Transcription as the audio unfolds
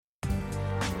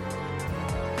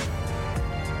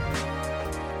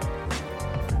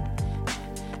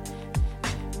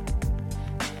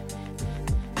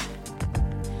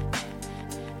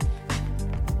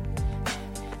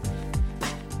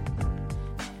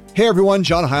Hey everyone,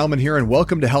 John Heilman here, and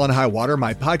welcome to Hell and High Water,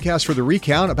 my podcast for the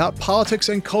recount about politics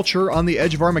and culture on the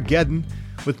edge of Armageddon,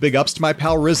 with big ups to my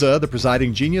pal RZA, the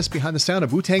presiding genius behind the sound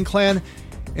of Wu-Tang Clan,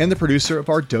 and the producer of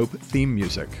our dope theme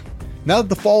music. Now that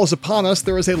the fall is upon us,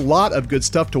 there is a lot of good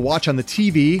stuff to watch on the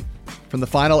TV, from the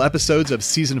final episodes of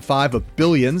Season 5 of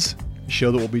Billions, a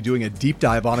show that we'll be doing a deep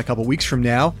dive on a couple weeks from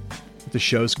now, with the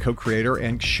show's co-creator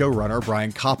and showrunner,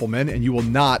 Brian Koppelman, and you will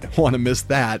not want to miss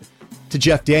that, to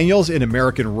Jeff Daniels in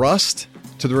American Rust,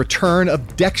 to the return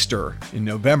of Dexter in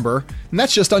November, and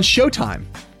that's just on Showtime.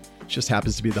 It just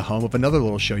happens to be the home of another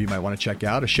little show you might want to check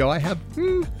out, a show I have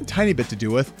a tiny bit to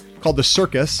do with, called The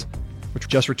Circus, which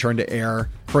just returned to air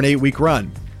for an 8-week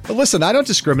run. But listen, I don't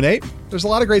discriminate. There's a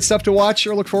lot of great stuff to watch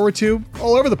or look forward to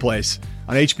all over the place.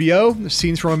 On HBO, there's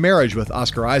Scenes from a Marriage with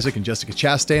Oscar Isaac and Jessica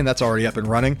Chastain, that's already up and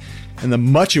running, and the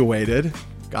much-awaited,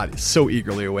 God, it's so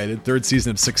eagerly awaited, third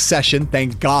season of Succession.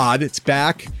 Thank God it's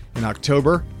back in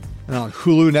October. And on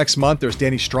Hulu next month, there's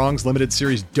Danny Strong's limited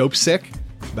series Dopesick,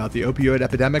 about the opioid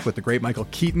epidemic with the great Michael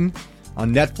Keaton.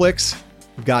 On Netflix,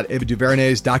 we've got Ava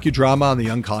DuVernay's docudrama on the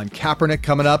young Colin Kaepernick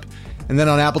coming up. And then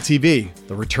on Apple TV,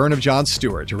 the return of Jon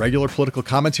Stewart to regular political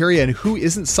commentary, and who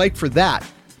isn't psyched for that?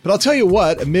 But I'll tell you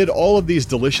what, amid all of these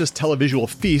delicious televisual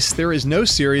feasts, there is no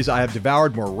series I have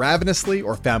devoured more ravenously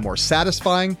or found more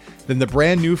satisfying than the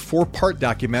brand new 4-part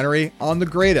documentary On the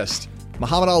Greatest,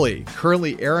 Muhammad Ali,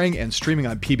 currently airing and streaming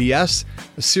on PBS,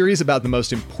 a series about the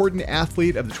most important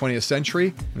athlete of the 20th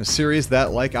century, and a series that,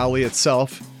 like Ali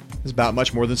itself, is about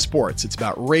much more than sports. It's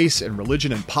about race and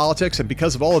religion and politics, and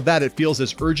because of all of that, it feels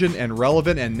as urgent and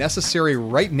relevant and necessary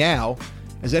right now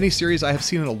as any series I have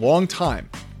seen in a long time.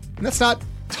 And that's not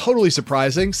totally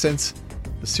surprising, since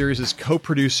the series'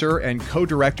 co-producer and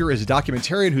co-director is a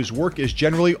documentarian whose work is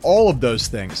generally all of those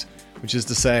things, which is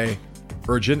to say,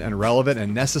 urgent and relevant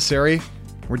and necessary.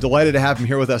 We're delighted to have him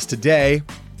here with us today,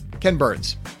 Ken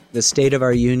Burns. The state of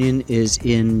our union is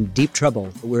in deep trouble.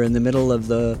 We're in the middle of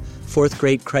the fourth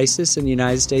great crisis in the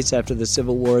United States after the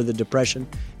Civil War, the Depression,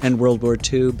 and World War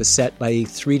II, beset by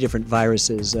 3 different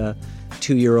viruses, a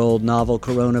 2-year-old novel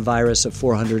coronavirus, a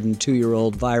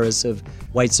 402-year-old virus of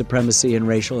white supremacy and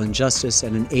racial injustice,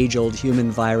 and an age-old human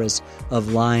virus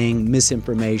of lying,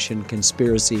 misinformation,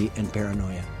 conspiracy, and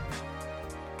paranoia.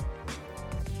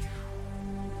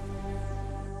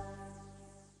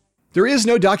 There is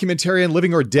no documentarian,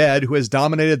 living or dead, who has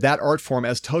dominated that art form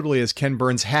as totally as Ken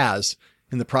Burns has,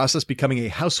 in the process becoming a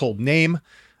household name,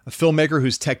 a filmmaker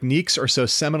whose techniques are so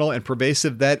seminal and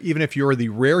pervasive that even if you are the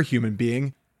rare human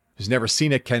being who's never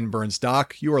seen a Ken Burns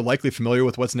doc, you are likely familiar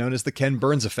with what's known as the Ken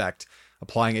Burns effect,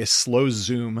 applying a slow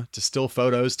zoom to still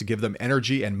photos to give them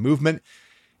energy and movement,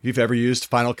 if you've ever used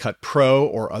Final Cut Pro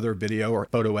or other video or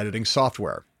photo editing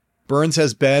software. Burns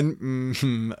has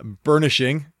been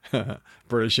burnishing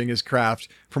his craft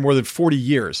for more than 40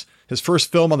 years. His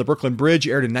first film, On the Brooklyn Bridge,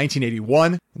 aired in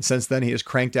 1981, and since then he has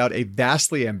cranked out a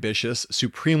vastly ambitious,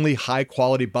 supremely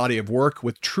high-quality body of work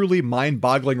with truly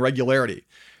mind-boggling regularity.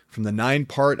 From the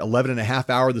 9-part,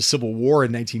 11.5-hour The Civil War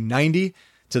in 1990,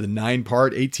 to the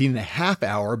 9-part,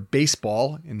 18.5-hour Baseball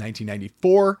in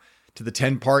 1994, to the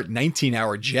 10-part,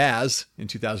 19-hour Jazz in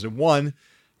 2001,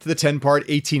 to the 10-part,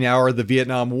 18-hour The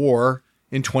Vietnam War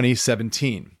in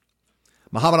 2017.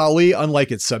 Muhammad Ali,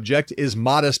 unlike its subject, is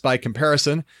modest by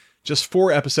comparison, just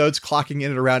 4 episodes clocking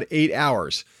in at around 8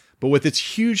 hours. But with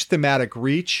its huge thematic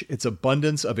reach, its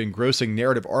abundance of engrossing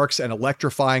narrative arcs and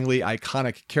electrifyingly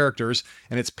iconic characters,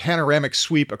 and its panoramic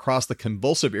sweep across the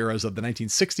convulsive eras of the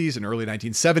 1960s and early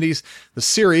 1970s, the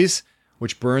series,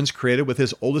 which Burns created with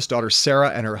his oldest daughter Sarah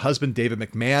and her husband David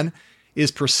McMahon, is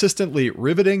persistently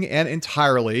riveting and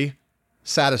entirely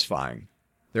satisfying.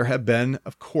 There have been,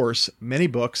 of course, many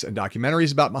books and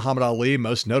documentaries about Muhammad Ali,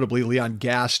 most notably Leon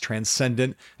Gass'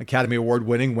 transcendent Academy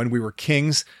Award-winning When We Were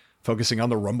Kings, focusing on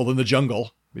the rumble in the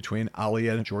jungle between Ali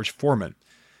and George Foreman.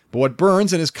 But what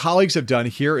Burns and his colleagues have done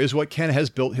here is what Ken has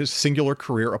built his singular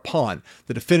career upon,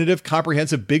 the definitive,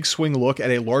 comprehensive, big swing look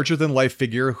at a larger-than-life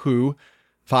figure who,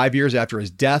 5 years after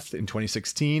his death in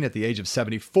 2016 at the age of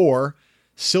 74,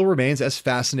 still remains as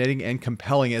fascinating and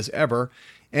compelling as ever,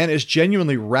 and as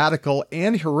genuinely radical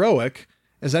and heroic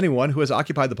as anyone who has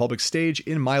occupied the public stage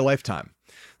in my lifetime.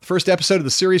 The first episode of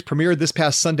the series premiered this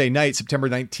past Sunday night, September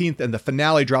 19th, and the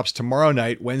finale drops tomorrow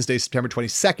night, Wednesday, September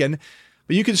 22nd.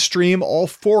 But you can stream all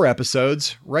 4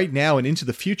 episodes right now and into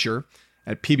the future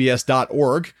at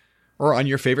pbs.org or on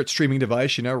your favorite streaming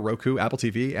device, Roku, Apple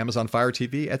TV, Amazon Fire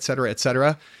TV, etc.,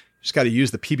 etc. Just got to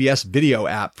use the PBS video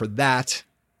app for that.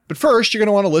 But first, you're going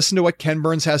to want to listen to what Ken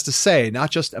Burns has to say, not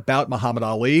just about Muhammad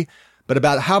Ali, but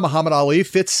about how Muhammad Ali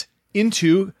fits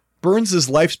into Burns'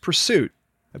 life's pursuit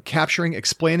of capturing,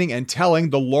 explaining, and telling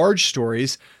the large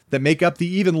stories that make up the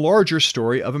even larger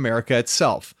story of America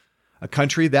itself. A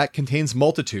country that contains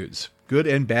multitudes, good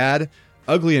and bad,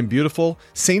 ugly and beautiful,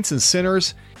 saints and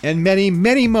sinners, and many,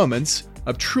 many moments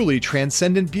of truly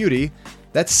transcendent beauty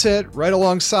that sit right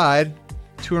alongside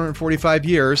 245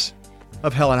 years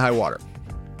of hell and high water.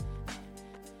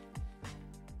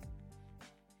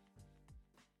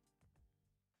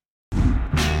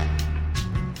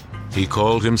 He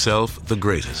called himself the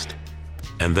greatest,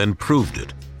 and then proved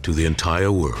it to the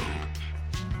entire world.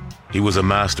 He was a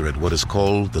master at what is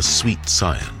called the sweet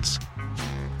science,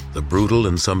 the brutal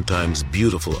and sometimes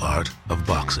beautiful art of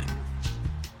boxing.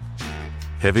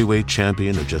 Heavyweight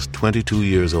champion at just 22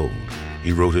 years old,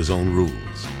 he wrote his own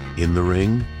rules, in the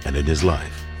ring and in his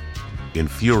life,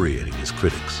 infuriating his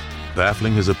critics,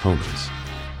 baffling his opponents,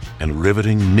 and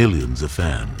riveting millions of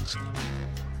fans.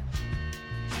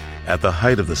 At the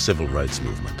height of the civil rights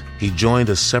movement, he joined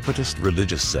a separatist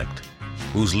religious sect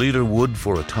whose leader would,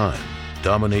 for a time,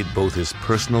 dominate both his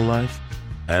personal life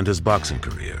and his boxing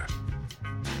career.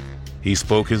 He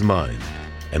spoke his mind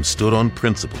and stood on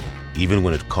principle even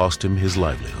when it cost him his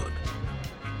livelihood.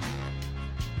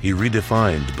 He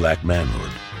redefined black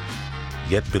manhood,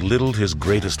 yet belittled his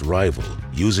greatest rival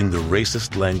using the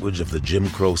racist language of the Jim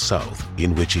Crow South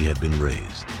in which he had been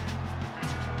raised.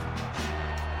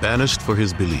 Banished for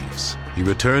his beliefs, he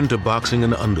returned to boxing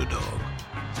an underdog,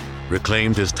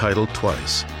 reclaimed his title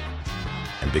twice,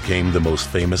 and became the most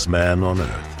famous man on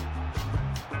earth.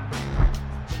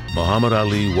 Muhammad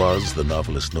Ali was, the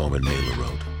novelist Norman Mailer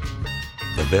wrote,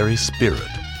 the very spirit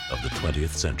of the 20th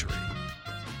century.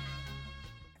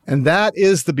 And that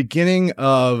is the beginning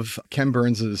of Ken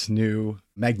Burns' new,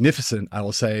 magnificent, I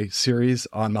will say, series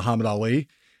on Muhammad Ali,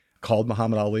 called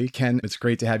Muhammad Ali. Ken, it's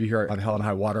great to have you here on Hell and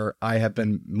High Water. I have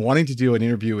been wanting to do an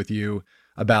interview with you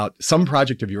about some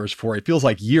project of yours for, it feels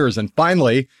like years. And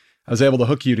finally, I was able to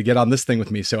hook you to get on this thing with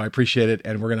me. So I appreciate it.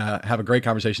 And we're going to have a great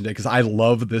conversation today because I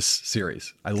love this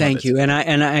series. I love it. Thank you. And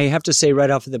I have to say right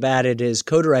off the bat, it is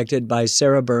co-directed by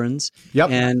Sarah Burns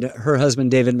and her husband,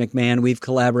 David McMahon. We've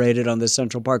collaborated on the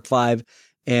Central Park Five,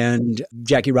 and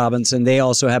Jackie Robinson. They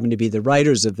also happen to be the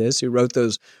writers of this, who wrote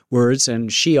those words.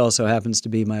 And she also happens to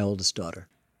be my oldest daughter.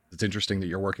 It's interesting that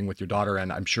you're working with your daughter,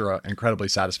 and I'm sure an incredibly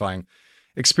satisfying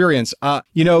experience.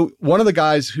 One of the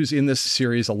guys who's in this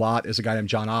series a lot is a guy named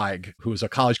John Eig, who is a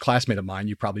college classmate of mine.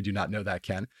 You probably do not know that,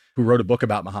 Ken, who wrote a book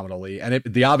about Muhammad Ali. And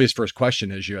the obvious first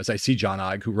question is, as I see John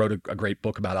Eig, who wrote a great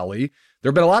book about Ali, there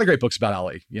have been a lot of great books about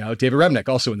Ali. David Remnick,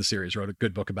 also in the series, wrote a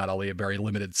good book about Ali, a very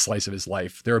limited slice of his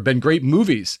life. There have been great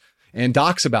movies and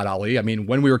docs about Ali. I mean,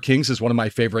 When We Were Kings is one of my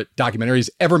favorite documentaries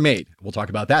ever made. We'll talk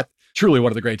about that. Truly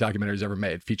one of the great documentaries ever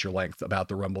made, feature length, about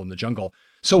the rumble in the jungle.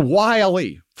 So why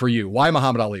Ali for you? Why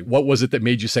Muhammad Ali? What was it that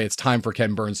made you say it's time for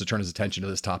Ken Burns to turn his attention to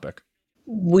this topic?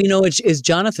 We know it's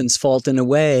Jonathan's fault in a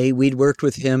way. We'd worked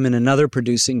with him and another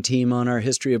producing team on our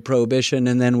history of Prohibition,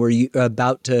 and then we're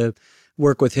about to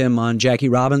work with him on Jackie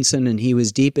Robinson, and he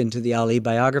was deep into the Ali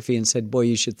biography and said, boy,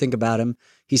 you should think about him.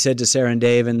 He said to Sarah and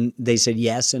Dave, and they said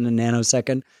yes in a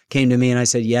nanosecond. Came to me and I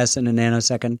said yes in a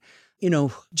nanosecond.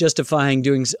 Justifying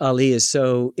doing Ali is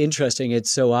so interesting. It's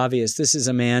so obvious. This is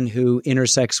a man who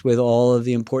intersects with all of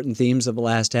the important themes of the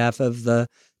last half of the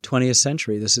 20th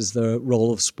century. This is the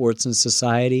role of sports in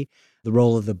society, the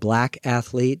role of the black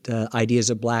athlete,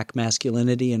 ideas of black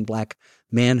masculinity and black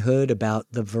manhood, about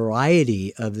the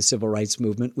variety of the civil rights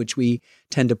movement, which we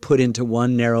tend to put into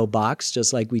one narrow box,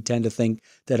 just like we tend to think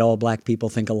that all black people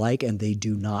think alike, and they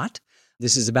do not.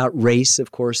 This is about race,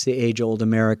 of course, the age-old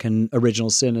American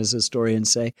original sin, as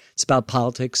historians say. It's about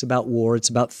politics, about war, it's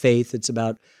about faith, it's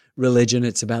about religion,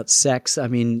 it's about sex. I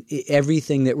mean,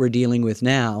 everything that we're dealing with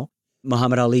now,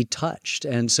 Muhammad Ali touched.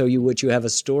 And so you have a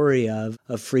story of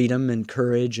freedom and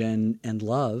courage and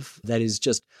love that is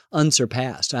just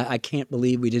unsurpassed. I can't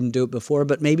believe we didn't do it before,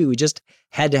 but maybe we just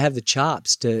had to have the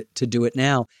chops to do it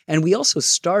now. And we also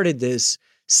started this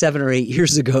 7 or 8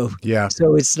 years ago. Yeah.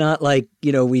 So it's not like,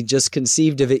 we just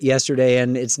conceived of it yesterday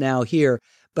and it's now here.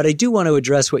 But I do want to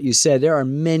address what you said. There are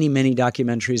many, many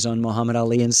documentaries on Muhammad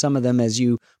Ali, and some of them, as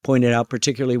you pointed out,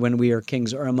 particularly When We Are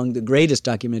Kings, are among the greatest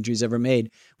documentaries ever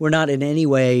made. We're not in any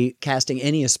way casting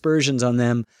any aspersions on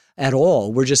them at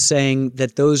all. We're just saying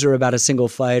that those are about a single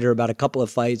fight or about a couple of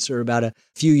fights or about a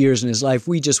few years in his life.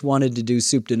 We just wanted to do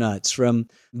soup to nuts, from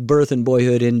birth and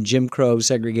boyhood in Jim Crow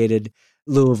segregated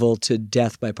Louisville to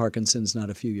death by Parkinson's not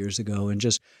a few years ago, and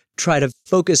just try to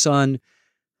focus on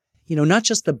not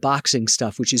just the boxing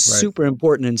stuff, which is super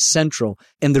important and central.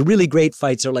 And the really great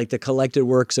fights are like the collected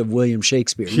works of William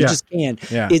Shakespeare. You just can't.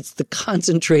 Yeah. It's the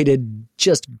concentrated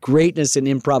just greatness and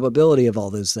improbability of all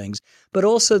those things. But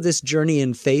also this journey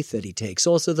in faith that he takes,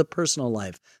 also the personal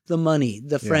life, the money,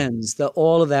 the friends,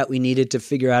 all of that we needed to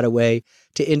figure out a way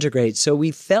to integrate. So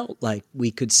we felt like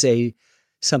we could say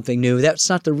something new. That's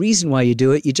not the reason why you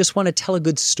do it. You just want to tell a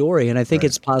good story. And I think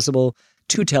it's possible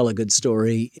to tell a good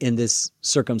story in this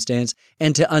circumstance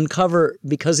and to uncover,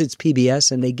 because it's PBS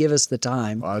and they give us the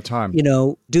time. A lot of time.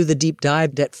 Do the deep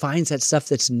dive that finds that stuff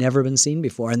that's never been seen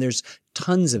before. And there's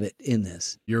tons of it in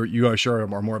this. You are sure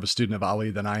are more of a student of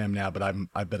Ali than I am now, but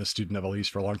I've been a student of Ali's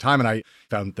for a long time, and I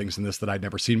found things in this that I'd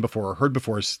never seen before or heard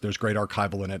before. There's great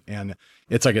archival in it, and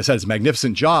it's, like I said, it's a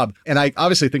magnificent job. And I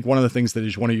obviously think one of the things that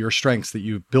is one of your strengths that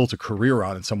you've built a career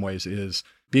on in some ways is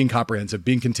being comprehensive,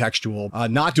 being contextual,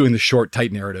 not doing the short,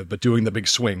 tight narrative, but doing the big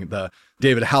swing, the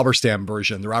David Halberstam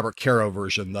version, the Robert Caro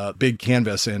version, the big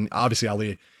canvas. And obviously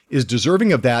Ali is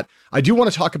deserving of that. I do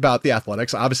want to talk about the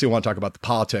athletics. I obviously want to talk about the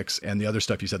politics and the other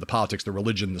stuff you said, the politics, the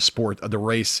religion, the sport, the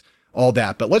race, all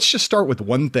that. But let's just start with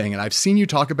one thing. And I've seen you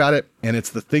talk about it, and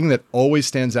it's the thing that always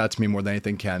stands out to me more than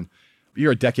anything, Ken.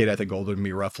 You're a decade, I think, older than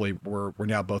me, roughly. We're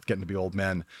now both getting to be old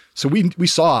men. So we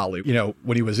saw Ali,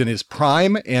 when he was in his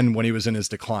prime and when he was in his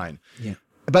decline. Yeah.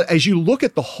 But as you look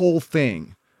at the whole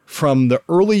thing from the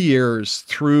early years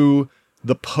through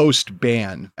the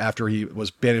post-ban, after he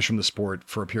was banished from the sport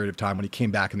for a period of time when he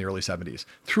came back in the early 70s,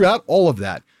 throughout all of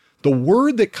that, the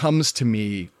word that comes to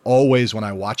me always when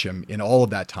I watch him in all of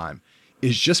that time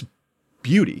is just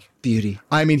beauty. Beauty.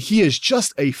 I mean, he is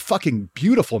just a fucking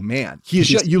beautiful man. He is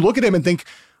just, you look at him and think,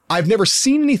 I've never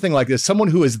seen anything like this. Someone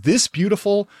who is this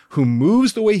beautiful, who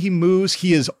moves the way he moves.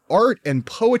 He is art and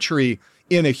poetry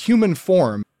in a human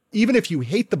form. Even if you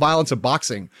hate the violence of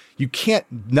boxing, you can't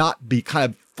not be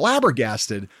kind of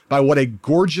flabbergasted by what a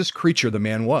gorgeous creature the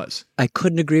man was. I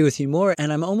couldn't agree with you more.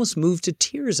 And I'm almost moved to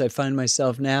tears. I find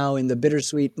myself now in the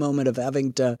bittersweet moment of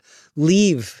having to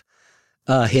leave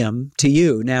him to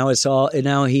you. Now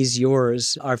he's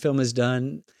yours. Our film is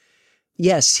done.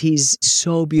 Yes, he's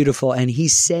so beautiful, and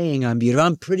he's saying I'm beautiful.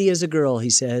 I'm pretty as a girl, he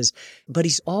says. But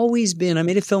he's always been, I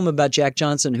made a film about Jack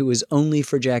Johnson who was only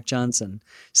for Jack Johnson.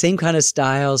 Same kind of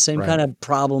style, same kind of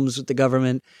problems with the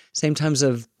government, same types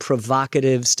of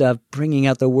provocative stuff, bringing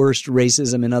out the worst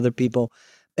racism in other people,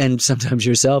 and sometimes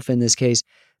yourself in this case.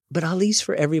 But Ali's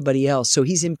for everybody else. So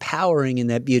he's empowering in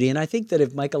that beauty. And I think that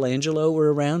if Michelangelo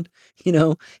were around,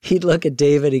 he'd look at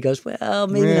David. He goes, well,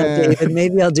 maybe not David.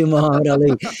 Maybe I'll do Muhammad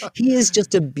Ali. He is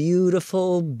just a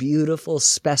beautiful, beautiful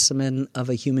specimen of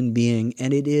a human being.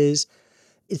 And it's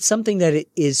something that it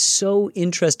is so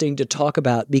interesting to talk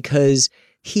about because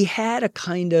he had a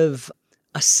kind of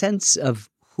a sense of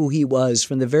who he was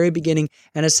from the very beginning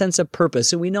and a sense of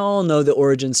purpose. And we all know the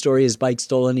origin story, his bike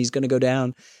stolen. He's going to go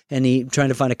down and he's trying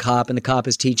to find a cop, and the cop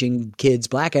is teaching kids,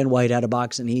 black and white, how to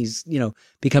box. And he's,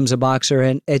 becomes a boxer,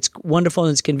 and it's wonderful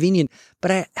and it's convenient.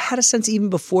 But I had a sense even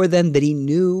before then that he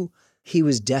knew he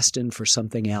was destined for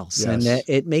something else. Yes. And that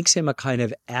it makes him a kind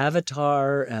of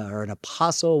avatar or an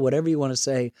apostle, whatever you want to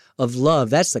say, of love.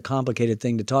 That's the complicated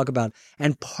thing to talk about.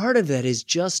 And part of that is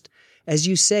just, as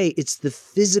you say, it's the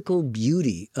physical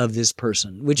beauty of this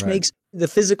person, which makes the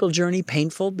physical journey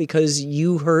painful because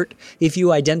you hurt if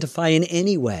you identify in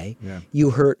any way. Yeah. You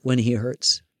hurt when he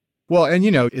hurts. Well, and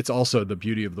it's also the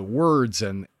beauty of the words.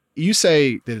 And you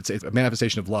say that it's a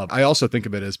manifestation of love. I also think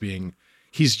of it as being,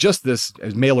 he's just this,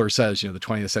 as Mailer says, the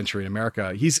 20th century in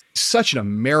America. He's such an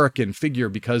American figure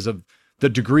because of the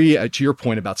degree, to your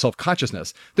point about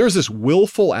self-consciousness. There's this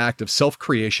willful act of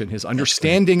self-creation, his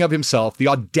understanding of himself, the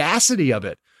audacity of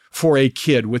it for a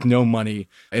kid with no money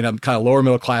in a kind of lower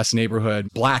middle class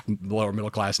neighborhood, black lower middle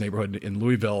class neighborhood in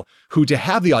Louisville, who to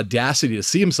have the audacity to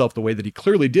see himself the way that he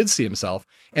clearly did see himself,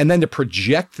 and then to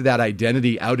project that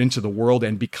identity out into the world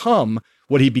and become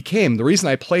what he became. The reason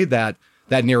I played that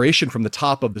narration from the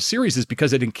top of the series is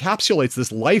because it encapsulates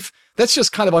this life that's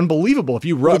just kind of unbelievable. If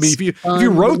you wrote, if you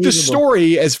wrote this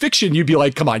story as fiction, you'd be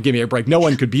like, come on, give me a break. No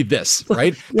one could be this,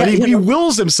 right? But he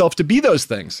wills himself to be those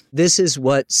things. This is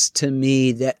what's, to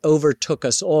me, that overtook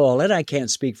us all. And I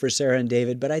can't speak for Sarah and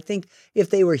David, but I think if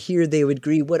they were here, they would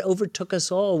agree. What overtook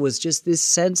us all was just this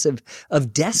sense of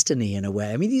destiny in a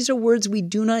way. I mean, these are words we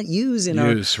do not use in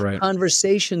our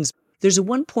conversations. There's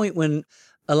one point when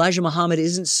Elijah Muhammad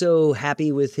isn't so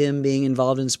happy with him being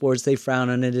involved in sports. They frown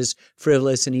on it as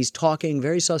frivolous, and he's talking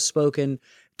very soft-spoken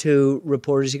to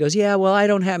reporters. He goes,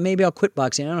 maybe I'll quit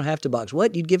boxing. I don't have to box.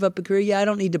 What? You'd give up a career? Yeah, I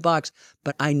don't need to box,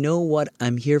 but I know what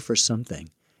I'm here for something.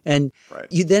 And Right.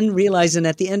 you then realize, and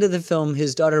at the end of the film,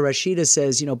 his daughter Rashida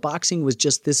says, boxing was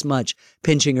just this much,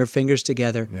 pinching her fingers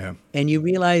together. Yeah. And you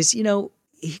realize,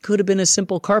 he could have been a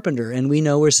simple carpenter, and we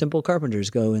know where simple carpenters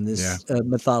go in this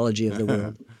mythology of the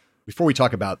world. Before we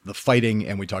talk about the fighting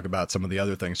and we talk about some of the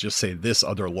other things, just say this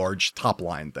other large top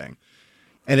line thing.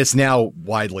 And it's now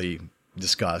widely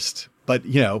discussed, but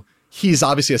he's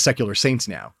obviously a secular saint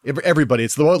now. Everybody,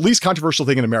 it's the least controversial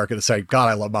thing in America to say, God,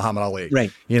 I love Muhammad Ali.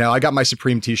 Right. I got my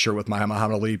Supreme t-shirt with my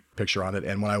Muhammad Ali picture on it.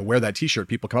 And when I wear that t-shirt,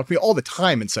 people come up to me all the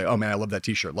time and say, oh man, I love that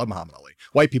t-shirt. Love Muhammad Ali.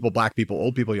 White people, black people,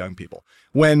 old people, young people.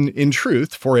 When in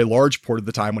truth, for a large part of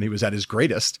the time when he was at his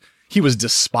greatest, he was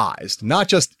despised, not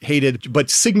just hated, but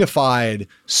signified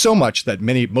so much that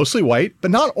many, mostly white, but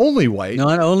not only white.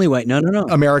 Not only white. No.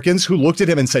 Americans who looked at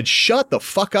him and said, shut the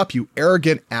fuck up, you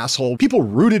arrogant asshole. People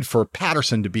rooted for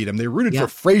Patterson to beat him. They rooted for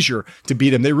Frazier to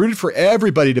beat him. They rooted for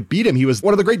everybody to beat him. He was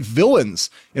one of the great villains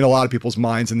in a lot of people's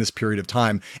minds in this period of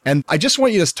time. And I just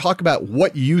want you to talk about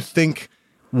what you think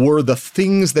were the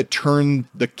things that turned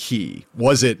the key.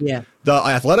 Was it the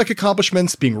athletic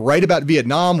accomplishments, being right about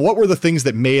Vietnam? What were the things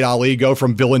that made Ali go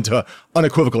from villain to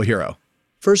unequivocal hero?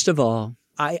 First of all,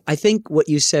 I think what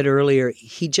you said earlier,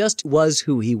 he just was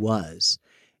who he was.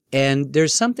 And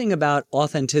there's something about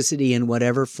authenticity in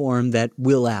whatever form that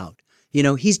will out.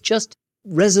 He's just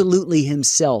resolutely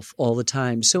himself all the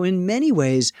time. So in many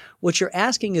ways, what you're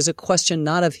asking is a question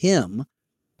not of him,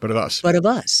 but of us. But of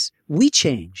us. We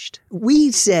changed.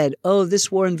 We said, oh,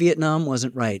 this war in Vietnam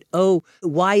wasn't right. Oh,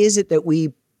 why is it that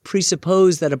we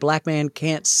presuppose that a black man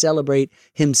can't celebrate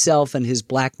himself and his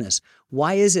blackness?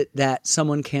 Why is it that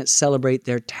someone can't celebrate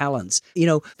their talents?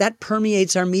 That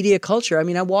permeates our media culture. I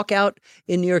mean, I walk out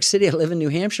in New York City, I live in New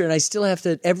Hampshire, and I still have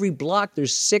to, every block,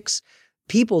 there's 6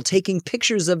 people taking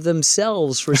pictures of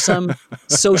themselves for some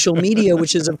social media,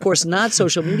 which is, of course, not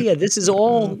social media. This is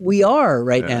all we are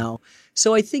right now.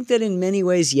 So I think that in many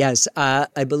ways, yes,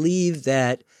 I believe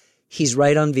that he's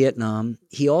right on Vietnam.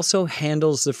 He also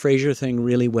handles the Frazier thing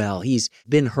really well. He's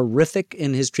been horrific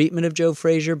in his treatment of Joe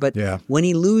Frazier, but when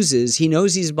he loses, he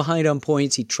knows he's behind on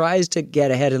points. He tries to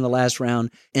get ahead in the last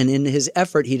round, and in his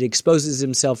effort, he exposes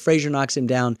himself. Frazier knocks him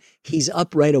down. He's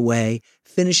up right away,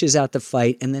 finishes out the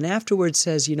fight, and then afterwards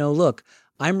says, look,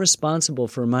 I'm responsible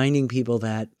for reminding people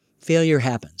that failure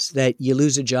happens, that you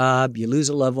lose a job, you lose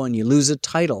a loved one, you lose a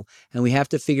title, and we have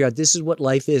to figure out this is what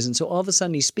life is. And so all of a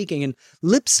sudden he's speaking, and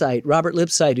Lipsyte, Robert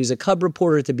Lipsyte, who's a cub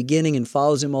reporter at the beginning and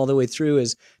follows him all the way through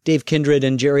as Dave Kindred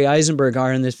and Jerry Eisenberg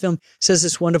are in this film, says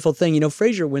this wonderful thing,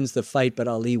 Frazier wins the fight, but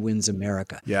Ali wins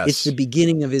America. Yes. It's the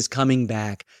beginning of his coming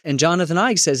back. And Jonathan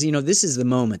Ive says, this is the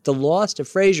moment. The loss to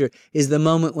Frazier is the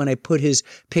moment when I put his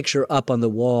picture up on the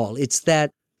wall. It's that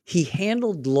he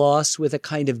handled loss with a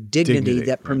kind of dignity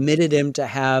that permitted him to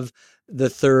have the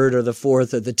 3rd or the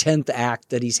 4th or the 10th act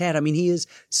that he's had. I mean, he is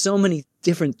so many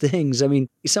different things. I mean,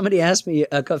 somebody asked me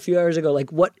a few hours ago,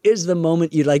 what is the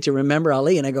moment you'd like to remember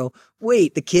Ali? And I go,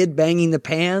 wait, the kid banging the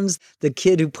pans, the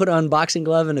kid who put on boxing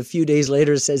glove and a few days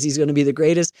later says he's going to be the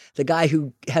greatest, the guy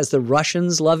who has the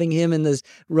Russians loving him in the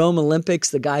Rome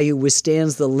Olympics, the guy who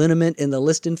withstands the liniment in the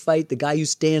Liston fight, the guy who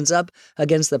stands up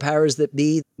against the powers that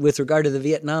be with regard to the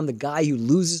Vietnam, the guy who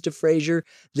loses to Frazier,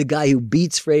 the guy who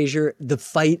beats Frazier, the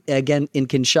fight again in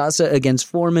Kinshasa against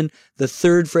Foreman, the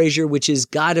 3rd Frazier, which has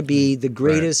got to be the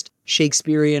greatest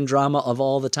Shakespearean drama of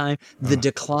all the time, the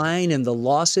decline and the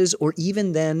losses, or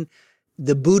even then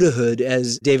the Buddhahood,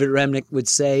 as David Remnick would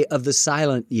say, of the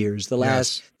silent years, the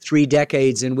last 3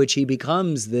 decades in which he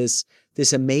becomes this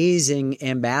amazing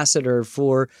ambassador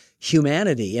for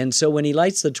humanity. And so when he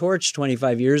lights the torch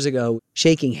 25 years ago,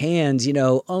 shaking hands,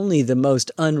 only the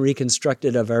most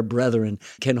unreconstructed of our brethren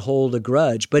can hold a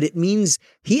grudge. But it means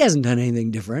he hasn't done anything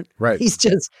different. Right. He's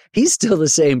still the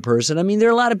same person. I mean, there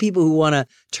are a lot of people who want to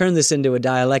turn this into a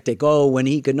dialectic. Oh, when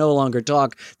he could no longer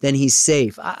talk, then he's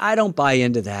safe. I don't buy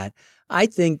into that. I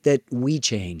think that we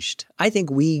changed. I think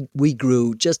we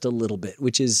grew just a little bit,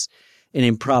 which is an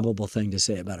improbable thing to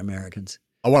say about Americans.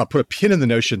 I want to put a pin in the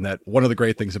notion that one of the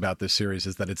great things about this series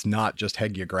is that it's not just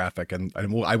hagiographic. And I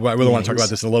really want to talk about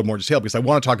this in a little more detail because I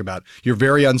want to talk about, you're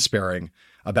very unsparing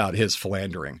about his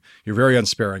philandering. You're very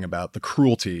unsparing about the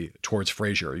cruelty towards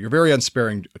Frazier. You're very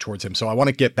unsparing towards him. So I want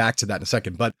to get back to that in a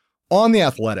second. But on the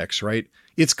athletics, right,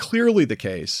 it's clearly the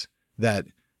case that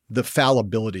the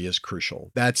fallibility is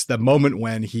crucial. That's the moment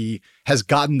when he has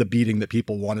gotten the beating that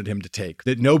people wanted him to take,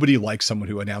 that nobody likes someone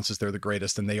who announces they're the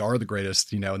greatest and they are the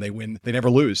greatest, and they win, they never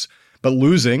lose. But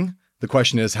losing, the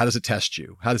question is, how does it test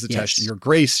you? How does it test your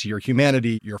grace, your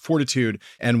humanity, your fortitude?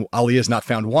 And Ali is not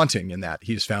found wanting in that.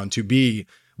 He's found to be,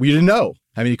 we didn't know.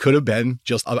 I mean, he could have been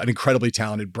just an incredibly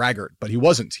talented braggart, but he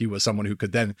wasn't. He was someone who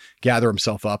could then gather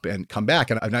himself up and come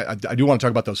back. And I do want to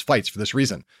talk about those fights for this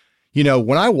reason. You know,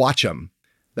 when I watch him,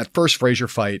 that first Frazier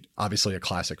fight, obviously a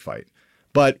classic fight.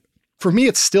 But for me,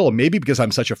 it's still, maybe because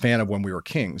I'm such a fan of When We Were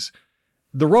Kings,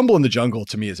 the Rumble in the Jungle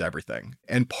to me is everything.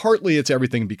 And partly it's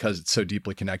everything because it's so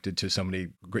deeply connected to so many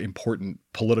important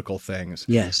political things.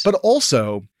 Yes. But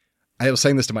also, I was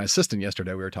saying this to my assistant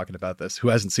yesterday. We were talking about this, who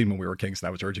hasn't seen When We Were Kings. And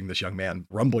I was urging this young man,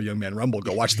 Rumble,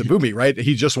 go watch the movie, right?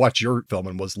 He just watched your film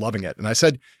and was loving it. And I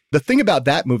said, the thing about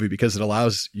that movie, because it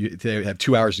allows you to have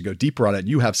 2 hours to go deeper on it, and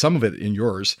you have some of it in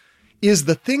yours, is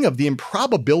the thing of the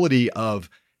improbability of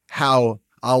how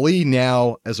Ali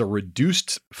now, as a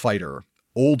reduced fighter,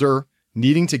 older,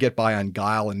 needing to get by on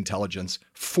guile and intelligence,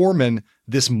 Foreman,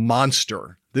 this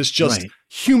monster, this just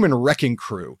human wrecking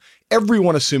crew,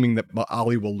 everyone assuming that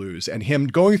Ali will lose, and him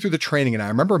going through the training. And I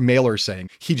remember Mailer saying,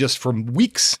 he just, from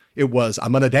weeks, it was,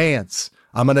 I'm going to dance.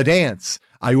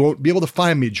 I won't be able to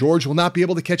find me. George will not be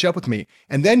able to catch up with me.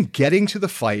 And then getting to the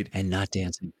fight. And not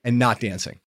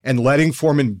dancing. And letting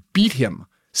Foreman beat him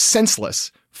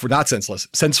sensible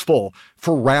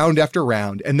for round after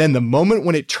round. And then the moment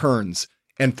when it turns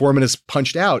and Foreman is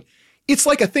punched out, it's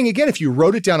like a thing, again, if you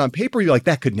wrote it down on paper, you're like,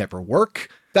 that could never work.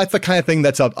 That's the kind of thing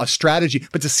that's a strategy.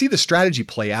 But to see the strategy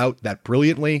play out that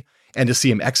brilliantly and to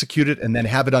see him execute it and then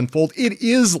have it unfold, it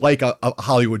is like a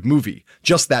Hollywood movie,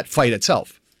 just that fight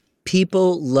itself.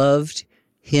 People loved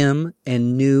him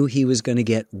and knew he was going to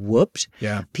get whooped.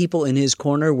 Yeah. People in his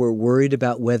corner were worried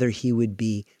about whether he would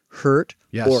be hurt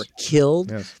or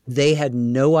killed. Yes. They had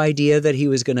no idea that he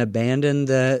was going to abandon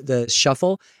the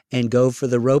shuffle and go for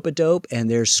the rope-a-dope, and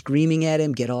they're screaming at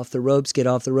him, get off the ropes.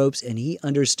 And he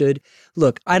understood.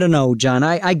 Look, I don't know, John,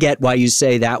 I get why you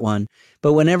say that one,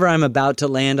 but whenever I'm about to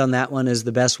land on that one as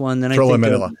the best one, then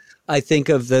I think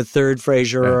of the third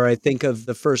Frazier or I think of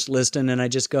the first Liston, and I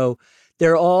just go,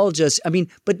 they're all just,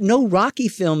 but no Rocky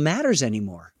film matters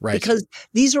anymore. Right. Because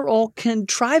these are all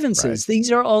contrivances. Right. These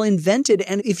are all invented.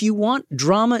 And if you want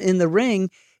drama in the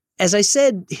ring, as I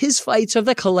said, his fights are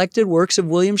the collected works of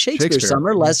William Shakespeare. Some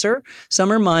are lesser,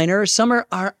 some are minor, some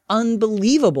are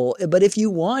unbelievable. But if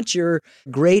you want your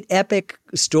great epic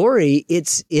story,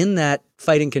 it's in that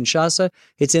fight in Kinshasa.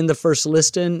 It's in the first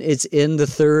Liston. It's in the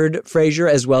third Frazier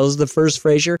as well as the first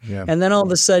Frazier. Yeah. And then all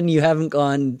of a sudden you haven't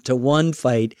gone to one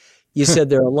fight. You said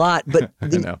there are a lot, but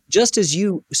just as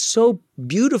you so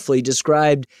beautifully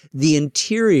described the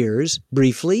interiors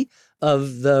briefly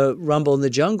of the Rumble in the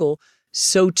Jungle,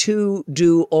 so too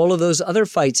do all of those other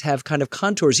fights have kind of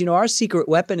contours. You know, our secret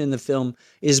weapon in the film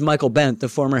is Michael Bent, the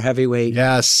former heavyweight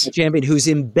champion, who's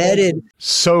embedded.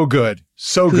 So good.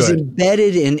 Who's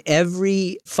embedded in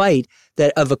every fight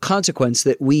that of a consequence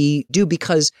that we do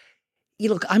because,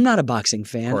 look, I'm not a boxing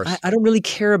fan. I don't really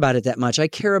care about it that much. I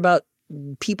care about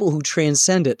people who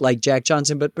transcend it, like Jack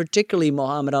Johnson, but particularly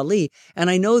Muhammad Ali. And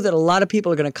I know that a lot of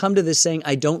people are going to come to this saying,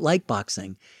 I don't like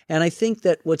boxing. And I think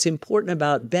that what's important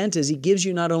about Bent is he gives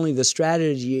you not only the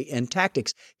strategy and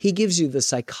tactics, he gives you the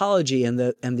psychology and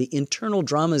the internal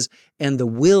dramas and the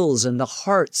wills and the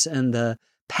hearts and the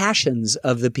passions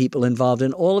of the people involved.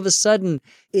 And all of a sudden,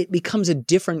 it becomes a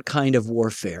different kind of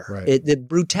warfare. Right. The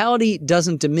brutality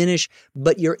doesn't diminish,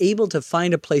 but you're able to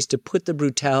find a place to put the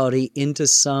brutality into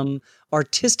some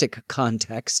artistic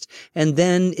context. And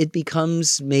then it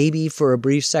becomes maybe for a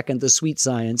brief second the sweet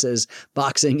science, as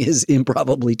boxing is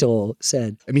improbably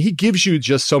said. I mean, he gives you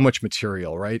just so much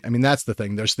material, right? I mean, that's the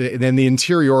thing. Then the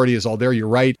interiority is all there. You're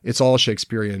right. It's all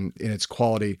Shakespearean in its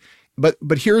quality. But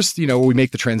here's, where we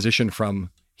make the transition from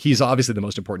he's obviously the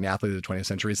most important athlete of the 20th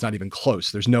century. It's not even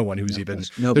close. There's no one who's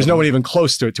there's no one even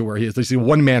close to where he is. There's the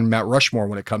one man Mount Rushmore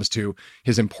when it comes to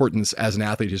his importance as an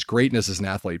athlete, his greatness as an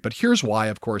athlete. But here's why,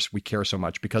 of course, we care so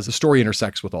much, because the story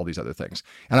intersects with all these other things.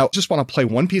 And I just want to play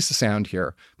one piece of sound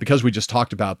here because we just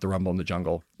talked about the Rumble in the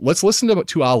Jungle. Let's listen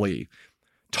to Ali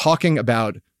talking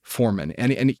about Foreman.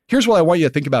 And here's what I want you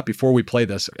to think about before we play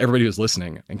this, everybody who's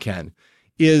listening and can,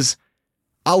 is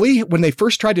Ali, when they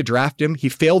first tried to draft him, he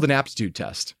failed an aptitude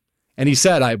test. And he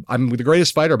said, I'm the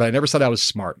greatest fighter, but I never said I was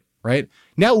smart, right?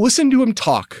 Now listen to him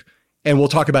talk, and we'll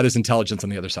talk about his intelligence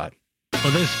on the other side. For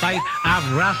this fight,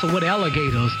 I've wrestled with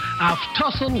alligators. I've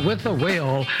tussled with a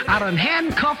whale. I done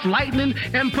handcuffed lightning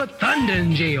and put thunder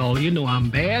in jail. You know I'm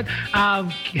bad. I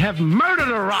have murdered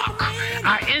a rock.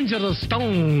 I injured a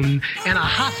stone, and I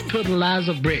hospitalized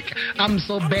a brick. I'm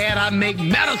so bad I make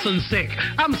medicine sick.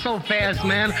 I'm so fast,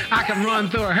 man, I can run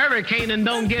through a hurricane and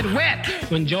don't get wet.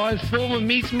 When George Foreman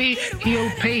meets me,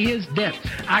 he'll pay his debt.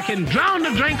 I can drown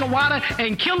a drink of water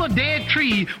and kill a dead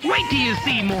tree. Wait till you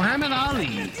see Muhammad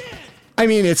Ali. I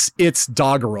mean, it's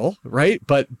doggerel, right?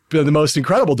 But the most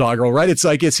incredible doggerel, right? It's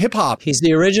like, it's hip hop. He's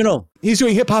the original. He's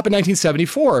doing hip hop in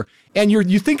 1974. And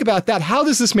you think about that. How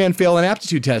does this man fail an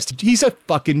aptitude test? He's a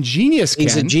fucking genius, Ken.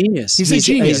 He's a genius. He's a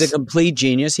genius. He's a complete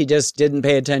genius. He just didn't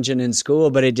pay attention in school,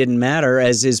 but it didn't matter.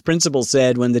 As his principal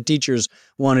said, when the teachers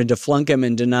wanted to flunk him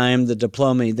and deny him the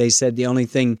diploma, they said the only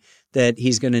thing that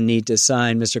he's going to need to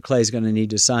sign, Mr. Clay's going to need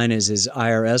to sign, is his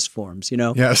IRS forms.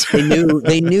 Yes. They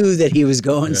knew that he was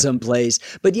going someplace.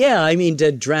 But yeah, I mean,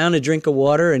 to drown a drink of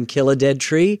water and kill a dead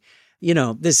tree,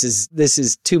 this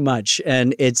is too much,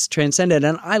 and it's transcendent.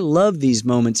 And I love these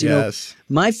moments. Yes.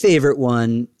 My favorite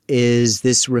one is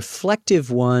this reflective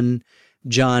one,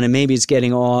 John, and maybe it's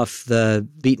getting off the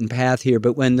beaten path here,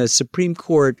 but when the Supreme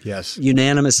Court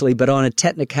unanimously, but on a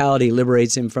technicality,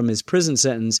 liberates him from his prison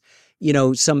sentence,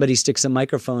 somebody sticks a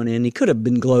microphone in. He could have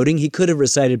been gloating. He could have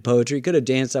recited poetry. He could have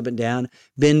danced up and down,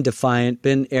 been defiant,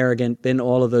 been arrogant, been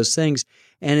all of those things.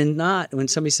 And when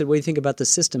somebody said, what do you think about the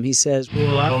system? He says,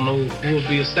 well, I don't know who will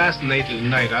be assassinated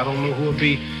tonight. I don't know who will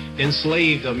be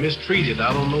enslaved or mistreated.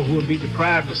 I don't know who will be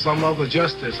deprived of some other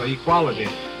justice or equality.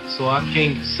 So I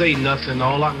can't say nothing.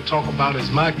 All I can talk about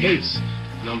is my case.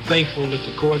 And I'm thankful that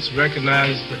the courts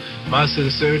recognized my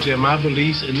sincerity and my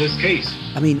beliefs in this case.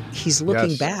 I mean, he's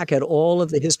looking back at all of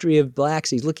the history of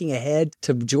blacks. He's looking ahead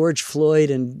to George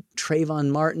Floyd and Trayvon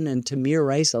Martin and Tamir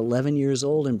Rice, 11 years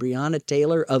old, and Breonna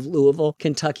Taylor of Louisville,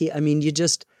 Kentucky. I mean, you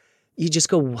just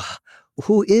go, wow,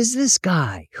 who is this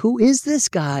guy? Who is this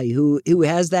guy who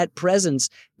has that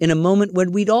presence in a moment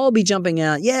when we'd all be jumping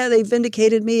out? Yeah, they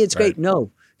vindicated me. It's great.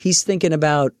 No. He's thinking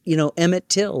about, Emmett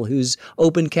Till, whose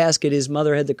open casket his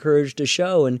mother had the courage to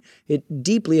show, and it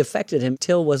deeply affected him.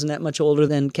 Till wasn't that much older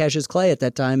than Cassius Clay at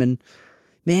that time. And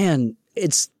man,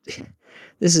 this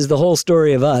is the whole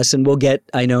story of us, and we'll get,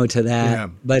 I know, to that. Yeah.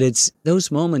 But it's those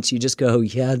moments you just go,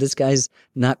 yeah, this guy's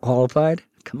not qualified.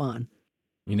 Come on.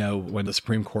 When the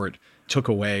Supreme Court took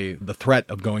away the threat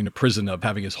of going to prison, of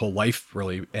having his whole life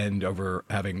really end over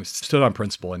having stood on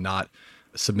principle and not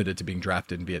submitted to being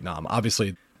drafted in Vietnam.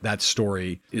 Obviously, that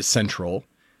story is central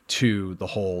to the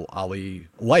whole Ali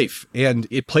life. And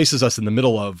it places us in the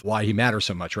middle of why he matters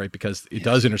so much, right? Because it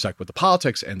does intersect with the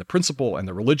politics and the principle and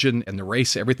the religion and the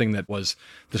race, everything that was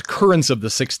the currents of the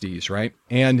 60s, right?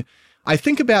 And I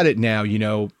think about it now,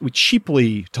 we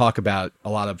cheaply talk about a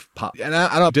lot of and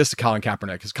I don't diss Colin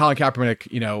Kaepernick, because Colin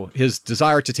Kaepernick, his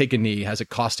desire to take a knee, has it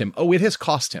cost him? Oh, it has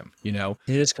cost him, It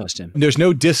has cost him. There's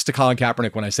no diss to Colin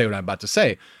Kaepernick when I say what I'm about to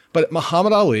say. But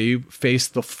Muhammad Ali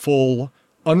faced the full,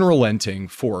 unrelenting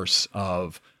force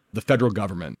of the federal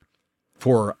government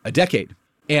for a decade.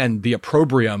 And the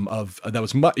opprobrium that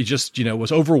was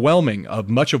was overwhelming of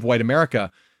much of white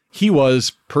America. He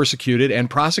was persecuted and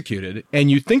prosecuted. And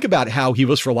you think about how he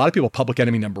was, for a lot of people, public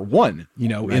enemy number one,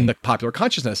 in the popular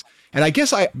consciousness. And I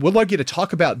guess I would like you to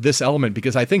talk about this element,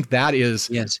 because I think that is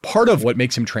part of what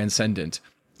makes him transcendent.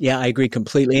 Yeah, I agree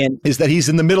completely. And is that he's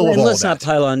in the middle of all let's that. not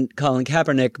pile on Colin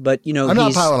Kaepernick, but, I'm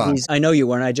not piling on. I know you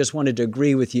weren't. I just wanted to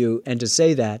agree with you and to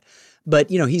say that. But,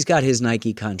 he's got his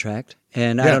Nike contract,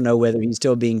 and I don't know whether he's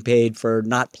still being paid for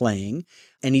not playing.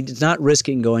 And he's not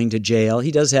risking going to jail.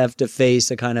 He does have to face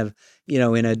a kind of,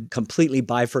 in a completely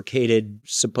bifurcated,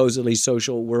 supposedly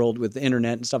social world with the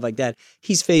internet and stuff like that.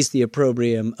 He's faced the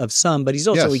opprobrium of some, but he's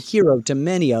also a hero to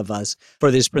many of us for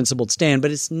this principled stand.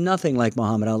 But it's nothing like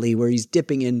Muhammad Ali, where he's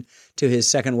dipping into his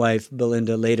second wife,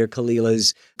 Belinda, later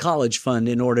Khalila's college fund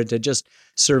in order to just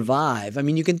survive. I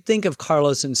mean, you can think of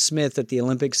Carlos and Smith at the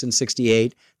Olympics in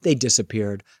 '68. They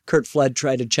disappeared. Curt Flood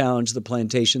tried to challenge the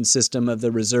plantation system of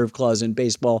the reserve clause in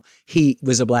baseball. He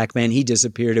was a black man. He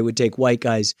disappeared. It would take white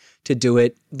guys to do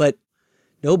it. But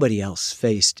nobody else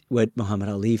faced what Muhammad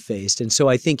Ali faced. And so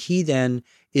I think he then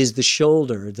is the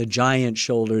shoulder, the giant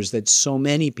shoulders that so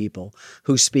many people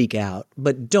who speak out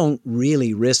but don't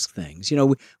really risk things.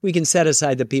 We can set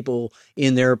aside the people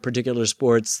in their particular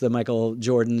sports, the Michael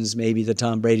Jordans, maybe the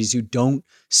Tom Bradys, who don't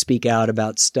speak out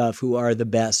about stuff, who are the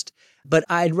best. But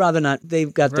I'd rather not.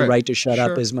 They've got the right to shut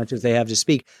up as much as they have to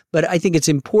speak. But I think it's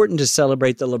important to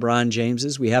celebrate the LeBron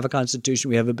Jameses. We have a Constitution.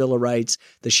 We have a Bill of Rights.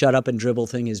 The shut up and dribble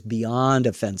thing is beyond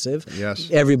offensive. Yes.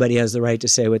 Everybody has the right to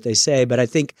say what they say. But I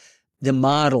think the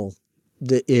model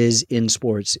that is in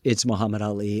sports, it's Muhammad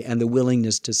Ali, and the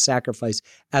willingness to sacrifice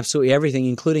absolutely everything,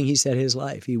 including, he said, his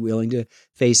life. He's willing to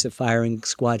face a firing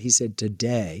squad, he said,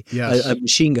 today, a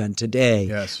machine gun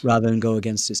today, rather than go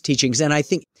against his teachings. And I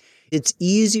think it's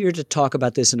easier to talk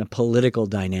about this in a political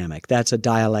dynamic. That's a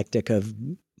dialectic of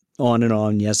on and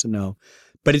on, yes and no.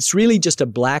 But it's really just a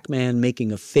black man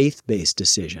making a faith-based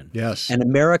decision. Yes. And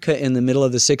America in the middle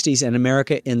of the 60s and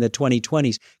America in the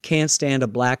 2020s can't stand a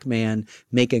black man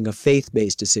making a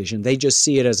faith-based decision. They just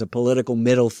see it as a political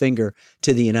middle finger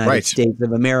to the United States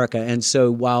of America. And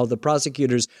so while the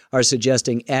prosecutors are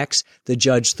suggesting X, the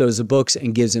judge throws the books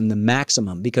and gives him the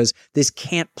maximum, because this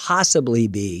can't possibly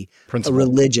be a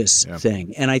religious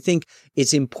thing. And I think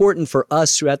it's important for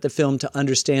us throughout the film to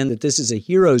understand that this is a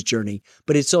hero's journey,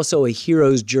 but it's also a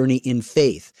hero's journey in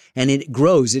faith. And it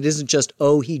grows. It isn't just,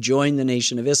 oh, he joined the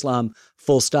Nation of Islam,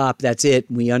 full stop, that's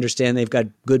it. We understand they've got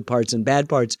good parts and bad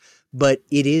parts. But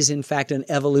it is, in fact, an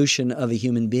evolution of a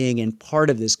human being and part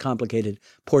of this complicated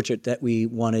portrait that we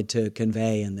wanted to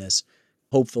convey in this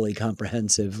hopefully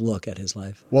comprehensive look at his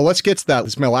life. Well, let's get to that.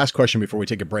 This is my last question before we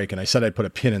take a break. And I said I'd put a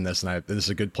pin in this, and this is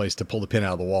a good place to pull the pin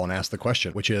out of the wall and ask the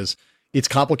question, which is, it's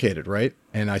complicated, right?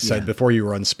 And I said before you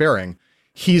were unsparing,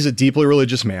 he's a deeply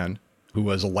religious man who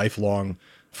was a lifelong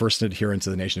first adherent to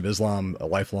the Nation of Islam, a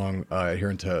lifelong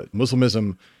adherent to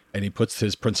Muslimism. And he puts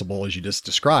his principle, as you just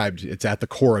described, it's at the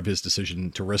core of his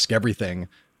decision to risk everything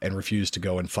and refuse to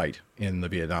go and fight in the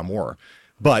Vietnam War.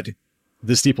 But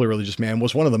this deeply religious man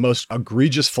was one of the most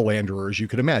egregious philanderers you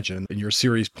could imagine. And your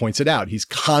series points it out. He's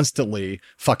constantly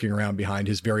fucking around behind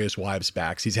his various wives'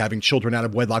 backs. He's having children out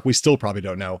of wedlock. We still probably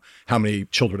don't know how many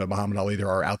children of Muhammad Ali there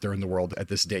are out there in the world at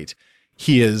this date.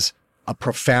 He is a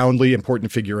profoundly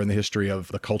important figure in the history of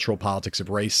the cultural politics of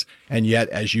race. And yet,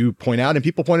 as you point out, and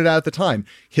people pointed out at the time,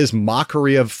 his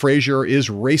mockery of Frazier is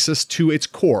racist to its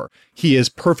core. He is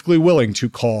perfectly willing to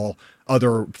call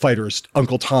other fighters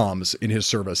Uncle Toms in his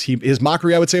service. His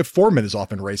mockery, I would say, of Foreman is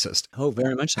often racist. Oh,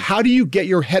 very much so. How do you get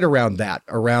your head around that,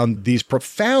 around these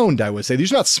profound, I would say,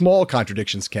 these are not small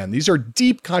contradictions, Ken. These are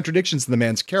deep contradictions in the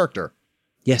man's character.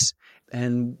 Yes.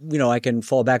 And, I can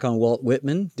fall back on Walt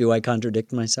Whitman. Do I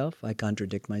contradict myself? I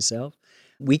contradict myself.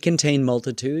 We contain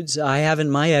multitudes. I have in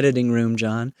my editing room,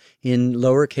 John, in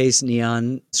lowercase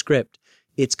neon script,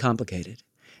 it's complicated.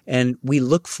 And we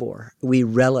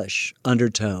relish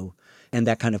undertow and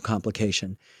that kind of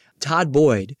complication. Todd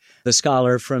Boyd, the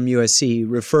scholar from USC,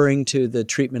 referring to the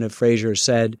treatment of Frazier,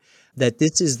 said that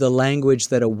this is the language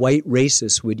that a white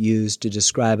racist would use to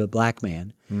describe a black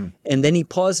man. And then he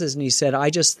pauses and he said, I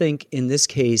just think in this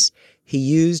case, he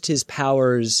used his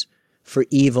powers for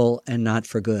evil and not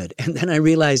for good. And then I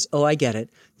realized, oh, I get it.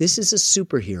 This is a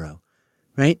superhero,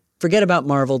 right? Forget about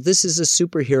Marvel. This is a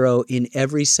superhero in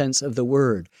every sense of the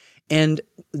word. And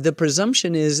the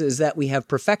presumption is that we have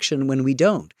perfection when we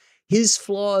don't. His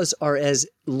flaws are as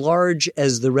large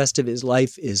as the rest of his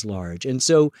life is large. And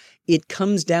so it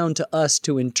comes down to us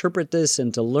to interpret this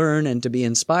and to learn and to be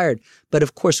inspired. But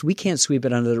of course, we can't sweep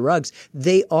it under the rugs.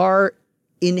 They are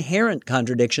inherent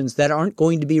contradictions that aren't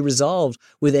going to be resolved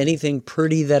with anything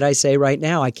pretty that I say right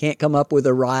now. I can't come up with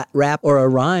a rap or a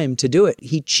rhyme to do it.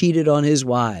 He cheated on his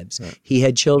wives. Right. He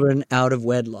had children out of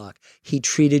wedlock. He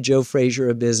treated Joe Frazier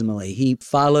abysmally. He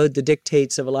followed the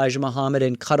dictates of Elijah Muhammad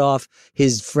and cut off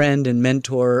his friend and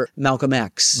mentor Malcolm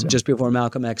X just before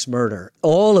Malcolm X's murder,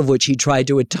 all of which he tried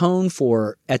to atone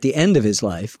for at the end of his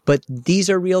life. But these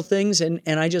are real things, and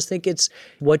I just think it's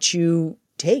what you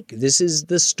take. This is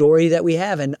the story that we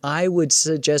have. And I would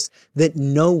suggest that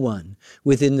no one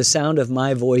within the sound of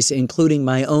my voice, including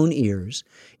my own ears,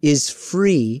 is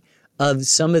free of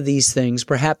some of these things,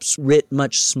 perhaps writ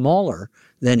much smaller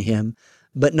than him,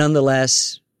 but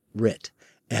nonetheless writ.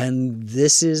 And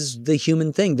this is the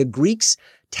human thing. The Greeks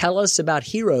tell us about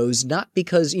heroes, not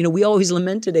because, we always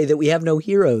lament today that we have no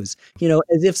heroes,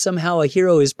 as if somehow a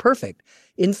hero is perfect.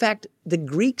 In fact, the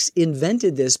Greeks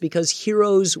invented this because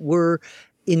heroes were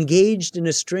engaged in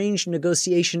a strange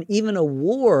negotiation, even a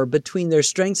war between their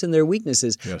strengths and their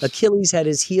weaknesses. Yes. Achilles had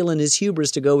his heel and his hubris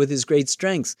to go with his great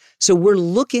strengths. So we're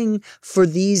looking for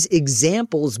these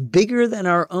examples bigger than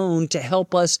our own to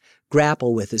help us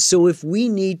grapple with this. So if we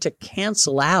need to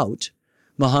cancel out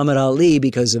Muhammad Ali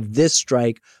because of this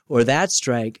strike or that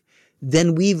strike,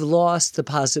 then we've lost the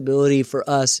possibility for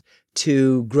us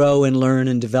to grow and learn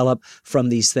and develop from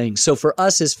these things. So for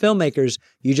us as filmmakers,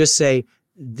 you just say,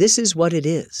 this is what it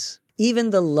is.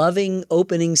 Even the loving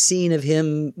opening scene of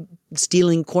him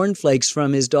stealing cornflakes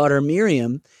from his daughter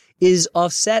Miriam is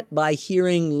offset by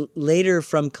hearing later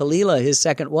from Kalila, his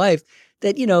second wife,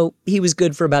 that, he was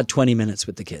good for about 20 minutes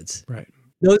with the kids. Right.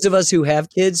 Those of us who have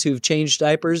kids, who've changed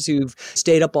diapers, who've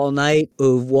stayed up all night,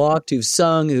 who've walked, who've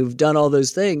sung, who've done all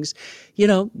those things,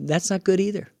 that's not good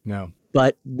either. No.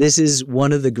 But this is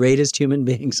one of the greatest human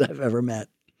beings I've ever met.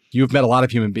 You've met a lot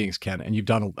of human beings, Ken, and you've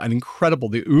done an incredible,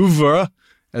 the oeuvre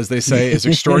as they say, is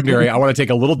extraordinary. I want to take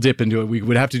a little dip into it. We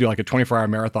would have to do like a 24-hour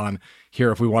marathon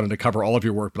here if we wanted to cover all of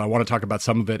your work, but I want to talk about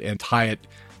some of it and tie it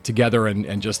together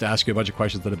and just ask you a bunch of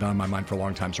questions that have been on my mind for a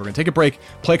long time. So we're going to take a break,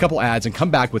 play a couple ads, and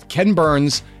come back with Ken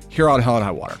Burns here on Hell and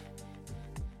High Water.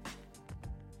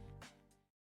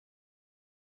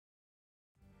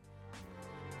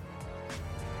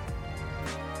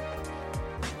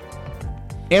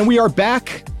 And we are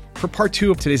back for part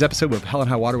 2 of today's episode of Hell and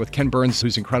High Water with Ken Burns,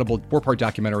 whose incredible 4-part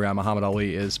documentary on Muhammad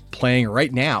Ali is playing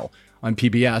right now on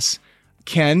PBS.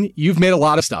 Ken, you've made a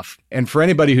lot of stuff. And for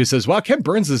anybody who says, well, Ken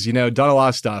Burns has, done a lot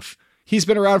of stuff, he's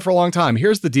been around for a long time.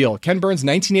 Here's the deal. Ken Burns,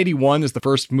 1981 is the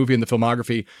first movie in the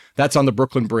filmography. That's on the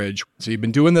Brooklyn Bridge. So you've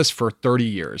been doing this for 30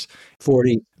 years.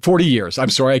 40 years. I'm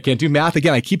sorry, I can't do math.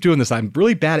 Again, I keep doing this. I'm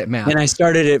really bad at math. And I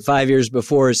started it 5 years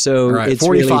before, so right, it's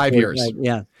 45 really years.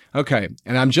 Yeah. Okay.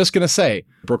 And I'm just going to say,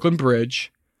 Brooklyn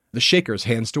Bridge, The Shakers,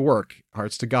 Hands to Work,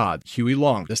 Hearts to God, Huey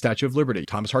Long, The Statue of Liberty,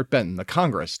 Thomas Hart Benton, The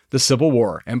Congress, The Civil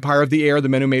War, Empire of the Air, The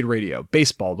Men Who Made Radio,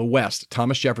 Baseball, The West,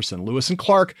 Thomas Jefferson, Lewis and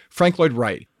Clark, Frank Lloyd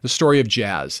Wright, The Story of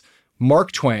Jazz,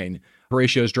 Mark Twain,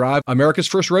 Horatio's Drive, America's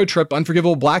First Road Trip,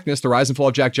 Unforgivable Blackness, The Rise and Fall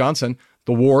of Jack Johnson,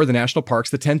 The War, The National Parks,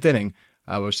 The 10th Inning,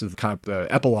 which is kind of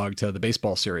the epilogue to the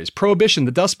baseball series, Prohibition,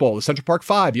 The Dust Bowl, The Central Park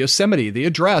Five, Yosemite, The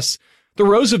Address, The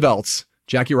Roosevelts,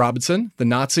 Jackie Robinson, The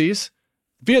Nazis,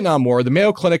 Vietnam War, the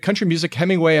Mayo Clinic, country music,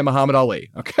 Hemingway, and Muhammad Ali.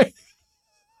 Okay.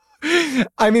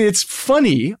 I mean, it's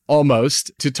funny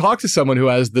almost to talk to someone who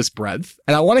has this breadth.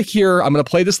 And I want to hear, I'm going to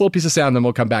play this little piece of sound, then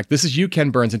we'll come back. This is you, Ken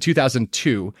Burns, in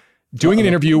 2002, doing an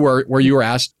interview where you were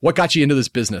asked, what got you into this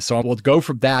business? So we'll go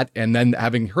from that. And then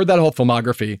having heard that whole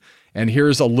filmography, and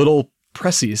here's a little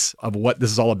précis of what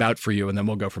this is all about for you. And then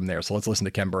we'll go from there. So let's listen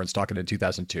to Ken Burns talking in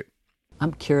 2002.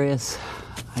 I'm curious.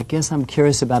 I guess I'm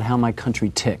curious about how my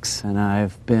country ticks, and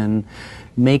I've been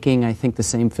making, I think, the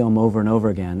same film over and over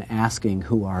again, asking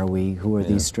who are we, who are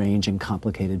these strange and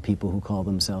complicated people who call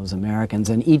themselves Americans,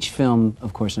 and each film,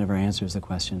 of course, never answers the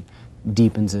question,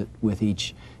 deepens it with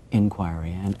each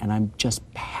inquiry, and I'm just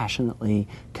passionately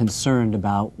concerned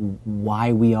about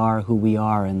why we are who we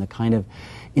are and the kind of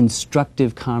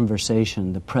instructive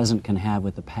conversation the present can have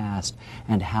with the past,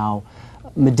 and how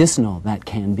medicinal that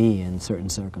can be in certain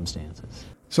circumstances.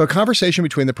 So a conversation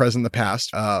between the present and the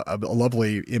past, a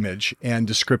lovely image and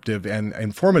descriptive and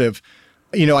informative.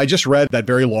 I just read that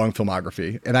very long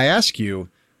filmography, and I ask you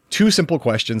 2 simple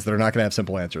questions that are not going to have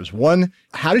simple answers. One,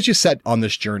 how did you set on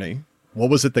this journey? What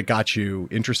was it that got you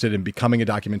interested in becoming a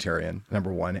documentarian,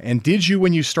 number one? And did you,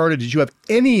 when you started, did you have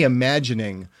any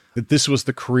imagining that this was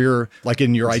the career, like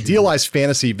in your idealized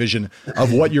fantasy vision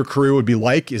of what your career would be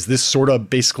like? Is this sort of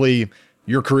basically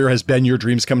your career has been your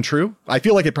dreams come true? I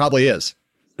feel like it probably is.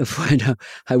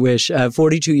 I wish.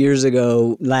 42 years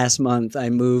ago, last month, I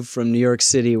moved from New York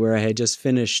City, where I had just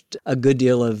finished a good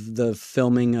deal of the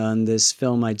filming on this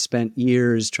film I'd spent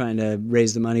years trying to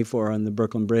raise the money for on the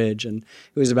Brooklyn Bridge. And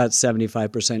it was about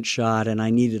 75% shot, and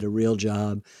I needed a real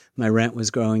job. My rent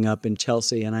was growing up in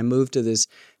Chelsea, and I moved to this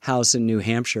house in New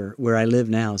Hampshire, where I live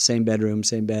now, same bedroom,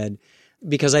 same bed,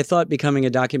 because I thought becoming a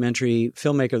documentary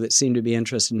filmmaker that seemed to be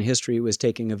interested in history was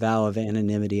taking a vow of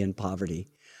anonymity and poverty.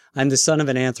 I'm the son of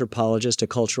an anthropologist, a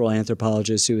cultural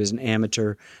anthropologist who is an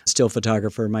amateur still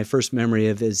photographer. My first memory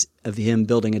of him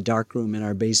building a darkroom in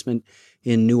our basement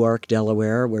in Newark,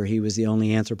 Delaware, where he was the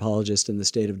only anthropologist in the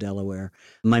state of Delaware.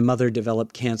 My mother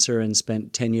developed cancer and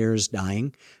spent 10 years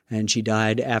dying, and she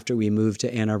died after we moved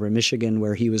to Ann Arbor, Michigan,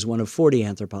 where he was one of 40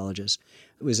 anthropologists.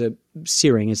 It was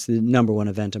searing. It's the number one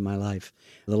event in my life,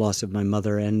 the loss of my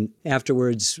mother. And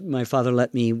afterwards, my father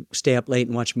let me stay up late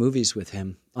and watch movies with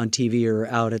him on TV or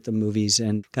out at the movies,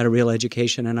 and got a real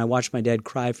education. And I watched my dad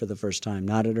cry for the first time,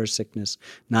 not at her sickness,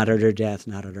 not at her death,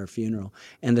 not at her funeral.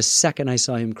 And the second I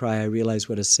saw him cry, I realized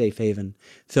what a safe haven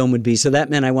film would be. So that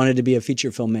meant I wanted to be a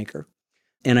feature filmmaker.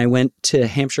 And I went to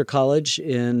Hampshire College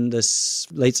in the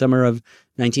late summer of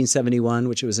 1971,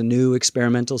 which was a new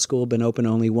experimental school, been open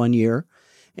only 1 year.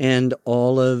 And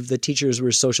all of the teachers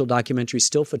were social documentary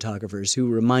still photographers who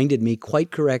reminded me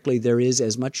quite correctly there is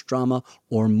as much drama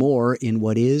or more in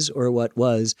what is or what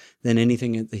was than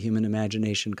anything that the human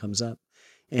imagination comes up.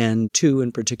 And 2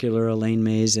 in particular, Elaine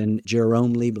Mays and Jerry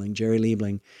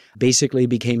Liebling, basically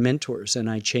became mentors. And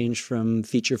I changed from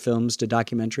feature films to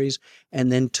documentaries,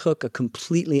 and then took a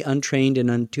completely untrained and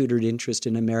untutored interest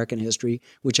in American history,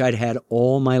 which I'd had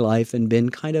all my life and been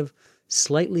kind of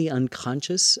slightly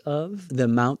unconscious of the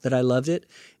amount that I loved it.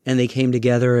 And they came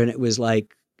together, and it was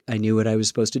like I knew what I was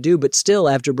supposed to do. But still,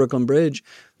 after Brooklyn Bridge,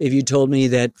 if you told me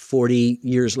that 40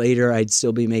 years later I'd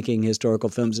still be making historical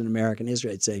films in American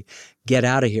history, I'd say, get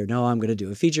out of here. No, I'm going to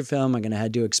do a feature film. I'm going to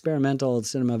do experimental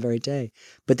cinema verite.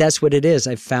 But that's what it is.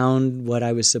 I found what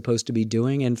I was supposed to be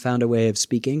doing and found a way of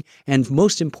speaking. And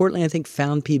most importantly, I think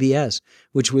found PBS,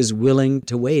 which was willing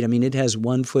to wait. I mean, it has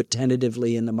one foot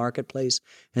tentatively in the marketplace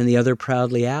and the other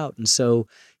proudly out. And so,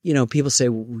 you know, people say,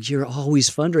 well, you're always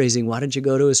fundraising. Why don't you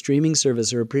go to a streaming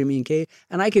service or a premium cable?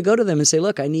 And I could go to them and say,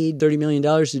 look, I need $30 million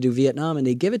to do Vietnam. And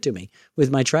they'd give it to me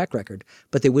with my track record.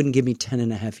 But they wouldn't give me 10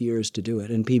 and a half years to do it.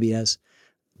 And PBS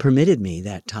permitted me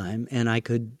that time. And I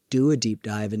could do a deep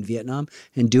dive in Vietnam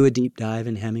and do a deep dive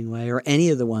in Hemingway or any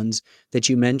of the ones that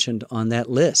you mentioned on that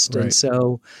list. Right. And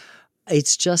so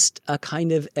it's just a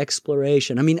kind of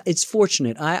exploration. I mean, it's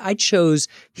fortunate. I chose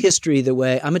history the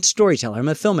way I'm a storyteller. I'm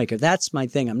a filmmaker. That's my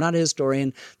thing. I'm not a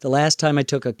historian. The last time I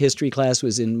took a history class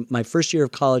was in my first year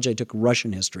of college. I took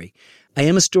Russian history. I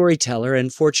am a storyteller,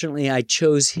 and fortunately, I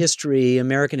chose history,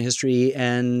 American history,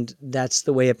 and that's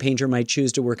the way a painter might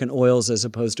choose to work in oils as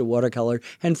opposed to watercolor.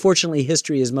 And fortunately,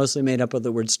 history is mostly made up of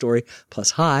the word story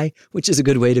plus high, which is a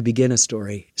good way to begin a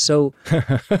story. So,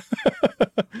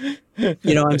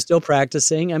 you know, I'm still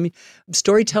practicing. I mean,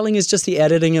 storytelling is just the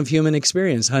editing of human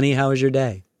experience. Honey, how was your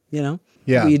day? You know?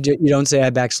 Yeah. You don't say,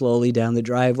 I back slowly down the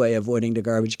driveway, avoiding the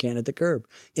garbage can at the curb,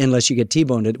 unless you get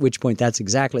T-boned, at which point that's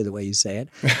exactly the way you say it.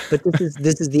 But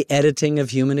this is the editing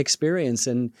of human experience.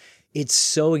 And it's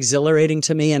so exhilarating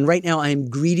to me. And right now I'm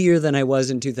greedier than I was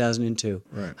in 2002.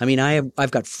 Right. I mean,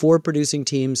 I've got 4 producing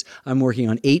teams. I'm working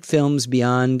on 8 films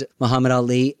beyond Muhammad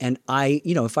Ali. And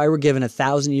if I were given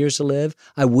 1,000 years to live,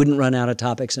 I wouldn't run out of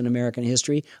topics in American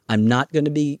history. I'm not going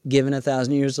to be given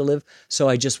 1,000 years to live. So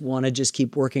I just want to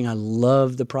keep working. I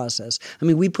love the process. I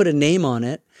mean, we put a name on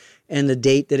it and the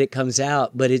date that it comes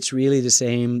out, but it's really the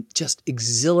same, just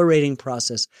exhilarating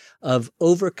process of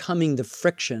overcoming the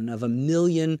friction of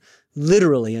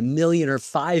literally a million or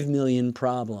 5 million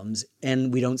problems,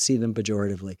 and we don't see them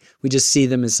pejoratively. We just see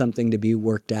them as something to be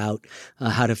worked out,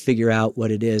 how to figure out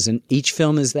what it is. And each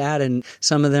film is that, and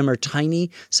some of them are tiny,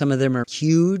 some of them are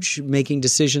huge, making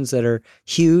decisions that are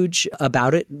huge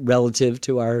about it relative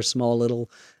to our small little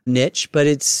niche, but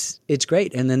it's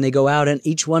great. And then they go out, and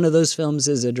each one of those films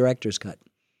is a director's cut.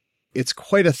 It's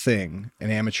quite a thing,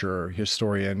 an amateur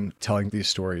historian telling these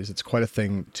stories. It's quite a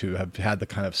thing to have had the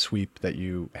kind of sweep that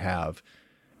you have.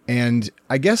 And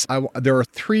I guess there are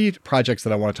 3 projects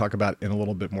that I want to talk about in a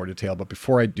little bit more detail. But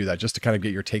before I do that, just to kind of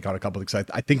get your take on a couple of things,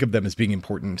 I think of them as being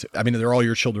important. I mean, they're all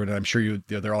your children, and I'm sure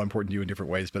they're all important to you in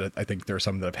different ways. But I think there are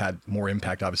some that have had more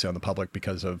impact, obviously, on the public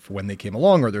because of when they came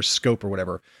along or their scope or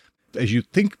whatever. As you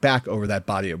think back over that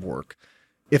body of work,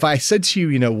 if I said to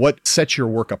you, what sets your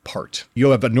work apart? You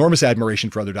have enormous admiration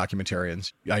for other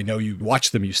documentarians. I know you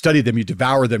watch them, you study them, you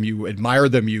devour them, you admire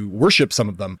them, you worship some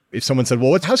of them. If someone said,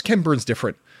 well, how's Ken Burns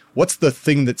different? What's the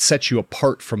thing that sets you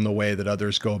apart from the way that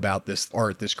others go about this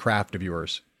art, this craft of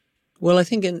yours? Well, I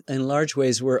think in large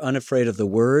ways, we're unafraid of the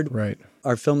word. Right.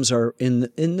 Our films are, in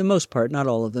the most part, not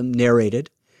all of them, narrated.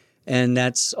 And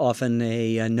that's often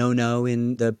a no-no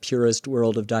in the purist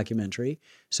world of documentary.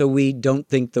 So we don't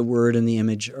think the word and the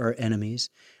image are enemies.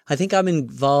 I think I'm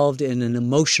involved in an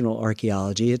emotional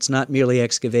archaeology. It's not merely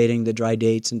excavating the dry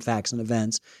dates and facts and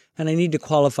events. And I need to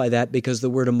qualify that because the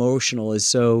word emotional is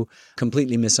so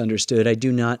completely misunderstood. I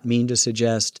do not mean to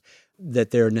suggest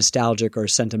that they're nostalgic or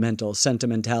sentimental.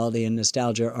 Sentimentality and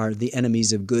nostalgia are the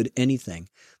enemies of good anything.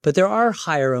 But there are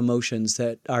higher emotions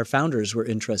that our founders were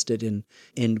interested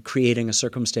in creating a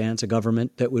circumstance, a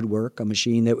government that would work, a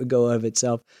machine that would go out of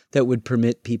itself, that would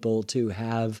permit people to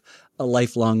have a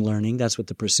lifelong learning. That's what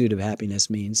the pursuit of happiness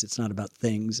means. It's not about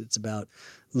things. It's about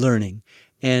learning.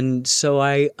 And so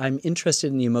I'm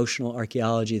interested in the emotional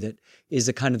archaeology that is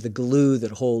a kind of the glue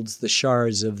that holds the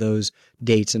shards of those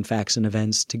dates and facts and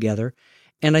events together.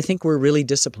 And I think we're really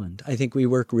disciplined. I think we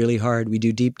work really hard. We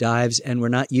do deep dives, and we're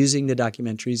not using the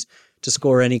documentaries to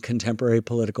score any contemporary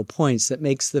political points. That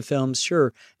makes the films,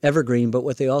 sure, evergreen, but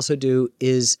what they also do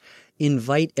is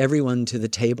invite everyone to the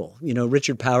table.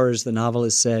 Richard Powers, the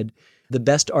novelist, said, the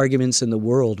best arguments in the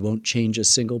world won't change a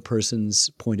single person's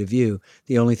point of view.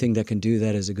 The only thing that can do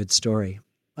that is a good story.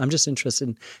 I'm just interested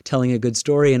in telling a good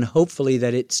story, and hopefully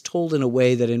that it's told in a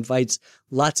way that invites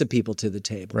lots of people to the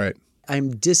table. Right.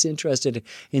 I'm disinterested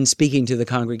in speaking to the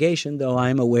congregation, though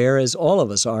I'm aware, as all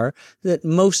of us are, that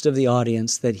most of the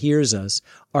audience that hears us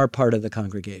are part of the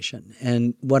congregation.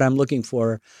 And what I'm looking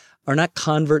for are not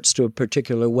converts to a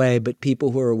particular way, but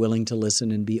people who are willing to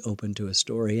listen and be open to a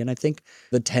story. And I think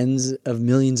the tens of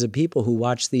millions of people who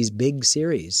watch these big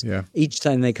series each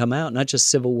time they come out, not just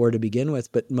Civil War to begin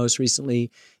with, but most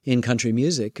recently in country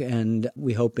music, and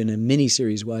we hope in a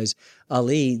mini-series-wise,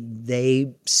 Ali,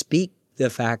 they speak the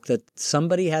fact that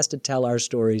somebody has to tell our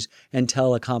stories and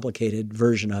tell a complicated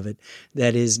version of it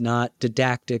that is not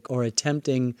didactic or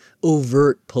attempting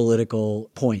overt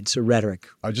political points or rhetoric.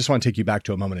 I just want to take you back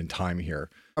to a moment in time here.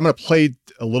 I'm going to play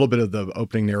a little bit of the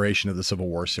opening narration of the Civil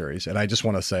War series. And I just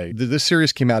want to say that this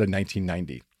series came out in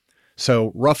 1990.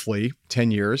 So roughly 10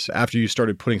 years after you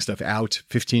started putting stuff out,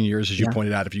 15 years, as you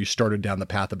pointed out, if you started down the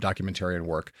path of documentarian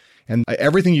work. And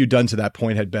everything you'd done to that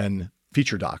point had been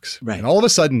feature docs. Right. And all of a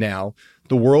sudden now,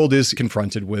 the world is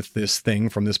confronted with this thing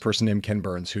from this person named Ken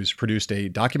Burns, who's produced a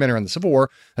documentary on the Civil War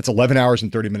that's 11 hours and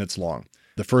 30 minutes long,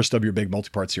 the first of your big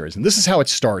multi-part series. And this is how it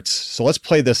starts. So let's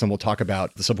play this and we'll talk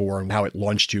about the Civil War and how it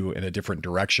launched you in a different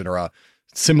direction, or a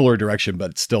similar direction,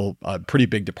 but still a pretty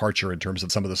big departure in terms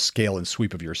of some of the scale and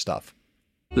sweep of your stuff.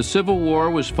 The Civil War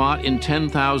was fought in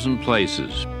 10,000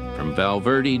 places, from Val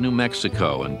Verde, New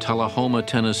Mexico, and Tullahoma,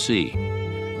 Tennessee,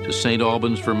 to St.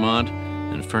 Albans, Vermont,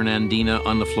 and Fernandina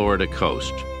on the Florida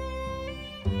coast.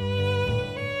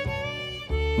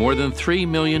 More than 3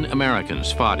 million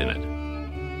Americans fought in it,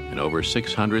 and over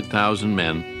 600,000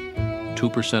 men,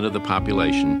 2% of the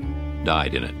population,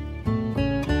 died in it.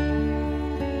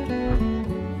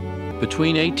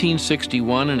 Between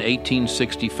 1861 and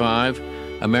 1865,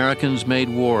 Americans made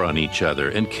war on each other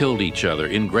and killed each other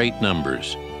in great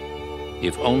numbers,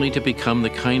 if only to become the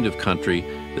kind of country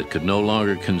that could no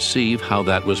longer conceive how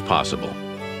that was possible.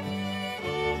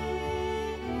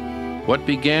 What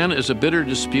began as a bitter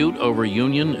dispute over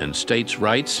Union and states'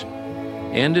 rights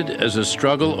ended as a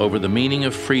struggle over the meaning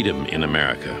of freedom in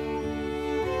America.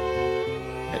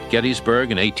 At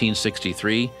Gettysburg in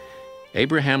 1863,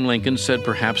 Abraham Lincoln said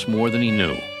perhaps more than he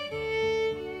knew.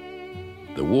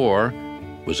 The war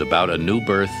was about a new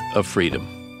birth of freedom.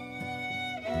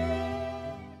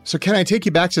 So can I take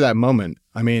you back to that moment?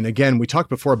 I mean, again, we talked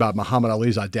before about Muhammad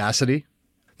Ali's audacity.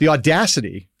 The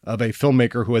audacity of a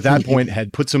filmmaker who at that point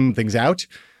had put some things out,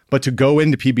 but to go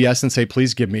into PBS and say,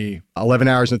 please give me 11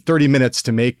 hours and 30 minutes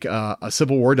to make a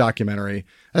Civil War documentary,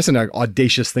 that's an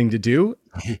audacious thing to do,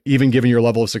 even given your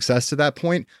level of success to that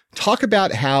point. Talk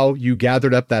about how you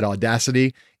gathered up that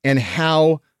audacity and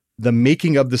how the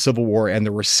making of the Civil War and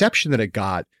the reception that it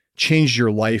got changed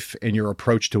your life and your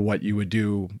approach to what you would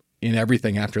do in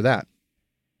everything after that.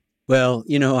 Well,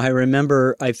 I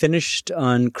remember I finished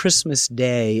on Christmas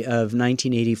Day of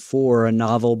 1984 a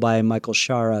novel by Michael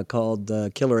Shara called The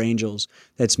Killer Angels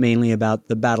that's mainly about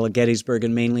the Battle of Gettysburg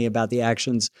and mainly about the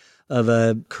actions of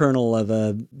a colonel of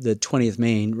the 20th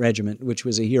Maine Regiment, which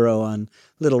was a hero on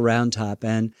Little Round Top.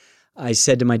 And I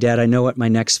said to my dad, I know what my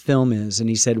next film is. And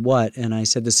he said, what? And I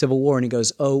said, the Civil War. And he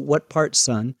goes, oh, what part,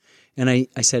 son? And I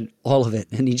said, all of it.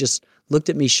 And he just looked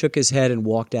at me, shook his head, and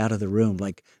walked out of the room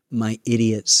like my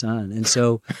idiot son. And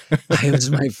so it was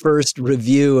my first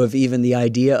review of even the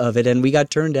idea of it. And we got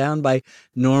turned down by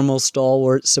normal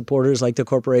stalwart supporters like the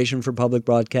Corporation for Public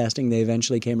Broadcasting. They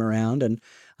eventually came around, and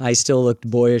I still looked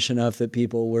boyish enough that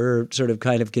people were sort of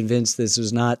kind of convinced this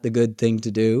was not the good thing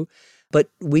to do. But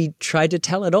we tried to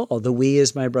tell it all. The we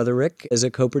is my brother Rick as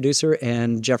a co-producer,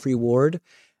 and Jeffrey Ward,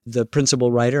 the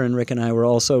principal writer, and Rick and I were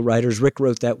also writers. Rick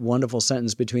wrote that wonderful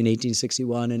sentence between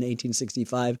 1861 and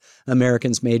 1865,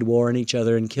 Americans made war on each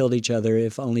other and killed each other,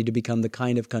 if only to become the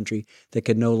kind of country that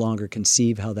could no longer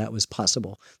conceive how that was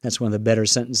possible. That's one of the better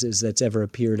sentences that's ever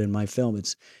appeared in my film.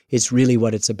 It's really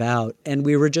what it's about. And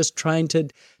we were just trying to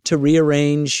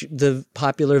rearrange the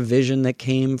popular vision that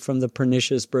came from the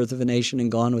pernicious Birth of a Nation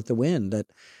and Gone with the Wind, that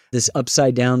this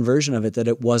upside down version of it, that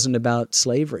it wasn't about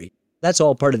slavery. That's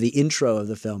all part of the intro of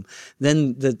the film.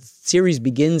 Then the series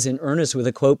begins in earnest with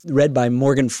a quote read by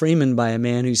Morgan Freeman by a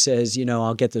man who says,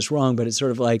 I'll get this wrong, but it's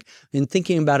sort of like, in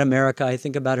thinking about America, I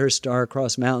think about her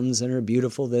star-crossed mountains and her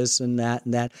beautiful this and that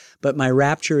and that. But my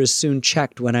rapture is soon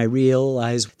checked when I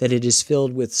realize that it is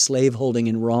filled with slaveholding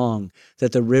and wrong,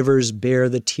 that the rivers bear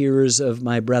the tears of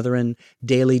my brethren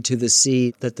daily to the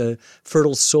sea, that the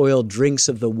fertile soil drinks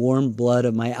of the warm blood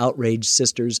of my outraged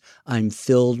sisters. I'm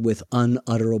filled with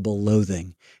unutterable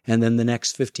loathing. And then the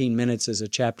next 15 minutes is a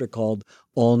chapter called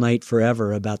All Night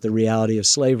Forever about the reality of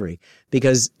slavery,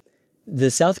 because the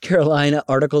South Carolina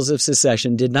Articles of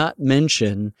Secession did not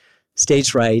mention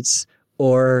states' rights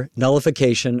or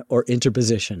nullification or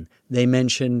interposition. They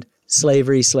mentioned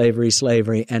slavery, slavery,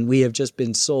 slavery, and we have just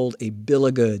been sold a bill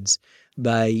of goods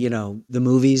by, the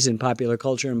movies and popular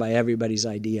culture and by everybody's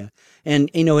idea. And,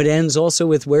 it ends also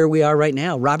with where we are right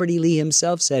now. Robert E. Lee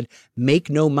himself said, make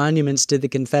no monuments to the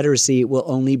Confederacy. It will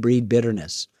only breed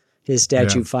bitterness. His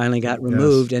statue finally got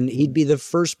removed, and he'd be the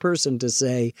first person to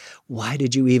say, why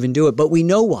did you even do it? But we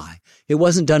know why. It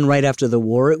wasn't done right after the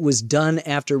war. It was done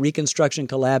after Reconstruction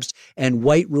collapsed and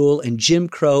white rule and Jim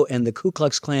Crow and the Ku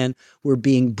Klux Klan were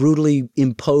being brutally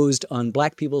imposed on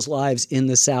black people's lives in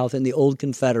the South in the old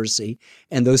Confederacy.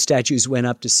 And those statues went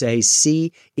up to say,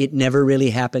 see, it never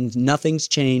really happened. Nothing's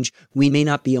changed. We may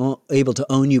not be able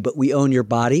to own you, but we own your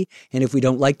body. And if we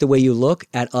don't like the way you look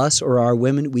at us or our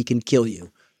women, we can kill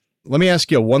you. Let me ask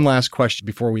you one last question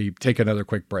before we take another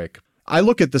quick break. I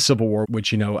look at the Civil War,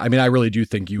 which, I really do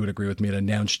think you would agree with me. It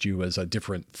announced you as a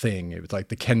different thing. It was like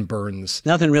the Ken Burns.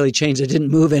 Nothing really changed. I didn't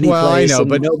move any place. I know,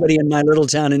 but nobody in my little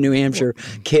town in New Hampshire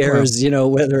cares,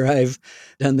 whether I've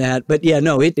done that. But yeah,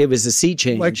 no, it was a sea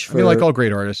change. Like all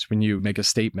great artists, when you make a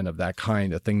statement of that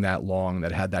kind, a thing that long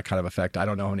that had that kind of effect, I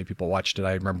don't know how many people watched it.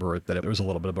 I remember that it was a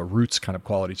little bit of a Roots kind of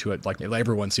quality to it. Like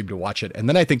everyone seemed to watch it. And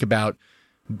then I think about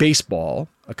baseball.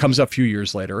 It comes up a few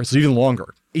years later. It's even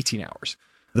longer, 18 hours.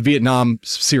 The Vietnam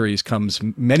series comes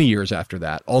many years after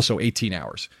that, also 18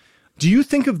 hours. Do you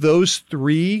think of those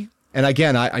three? And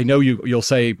again, I know you'll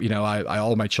say,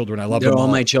 all my children, I love them all. They're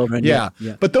all my children. Yeah.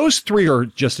 But those three are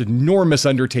just enormous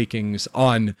undertakings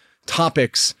on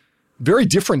topics, very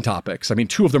different topics. I mean,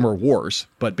 two of them are wars,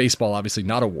 but baseball, obviously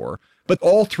not a war. But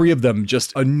all three of them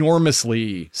just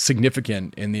enormously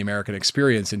significant in the American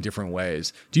experience in different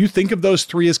ways. Do you think of those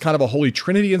three as kind of a holy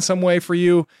trinity in some way for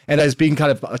you and as being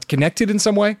kind of connected in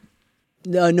some way?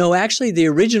 No, actually, the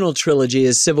original trilogy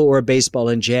is Civil War, baseball,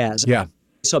 and jazz. Yeah.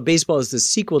 So baseball is the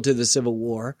sequel to the Civil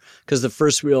War because the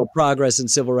first real progress in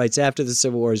civil rights after the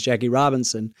Civil War is Jackie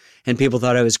Robinson, and people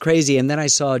thought I was crazy. And then I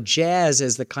saw jazz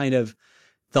as the kind of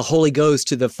the Holy Ghost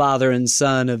to the father and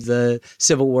son of the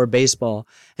Civil War baseball.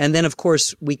 And then, of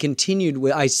course, we continued.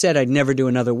 I said I'd never do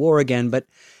another war again, but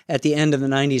at the end of the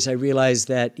 90s, I realized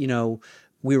that,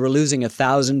 we were losing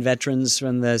 1,000 veterans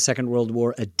from the Second World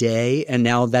War a day, and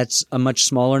now that's a much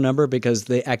smaller number because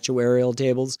the actuarial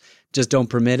tables just don't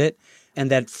permit it. And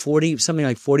that something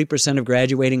like 40% of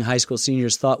graduating high school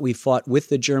seniors thought we fought with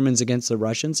the Germans against the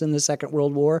Russians in the Second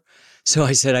World War. So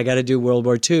I said, I got to do World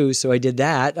War II. So I did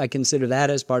that. I consider that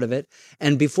as part of it.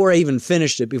 And before I even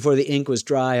finished it, before the ink was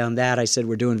dry on that, I said,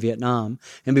 we're doing Vietnam.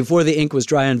 And before the ink was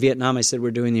dry on Vietnam, I said,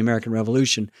 we're doing the American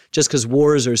Revolution. Just because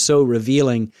wars are so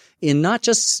revealing in not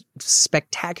just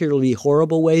spectacularly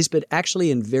horrible ways, but actually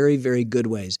in very, very good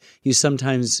ways. You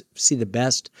sometimes see the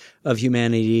best of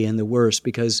humanity and the worst,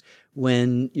 because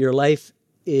when your life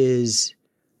is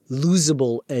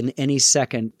losable in any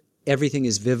second, everything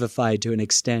is vivified to an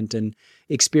extent, and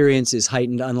experience is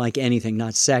heightened unlike anything,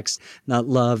 not sex, not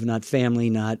love, not family,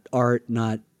 not art,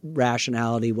 not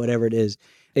rationality, whatever it is.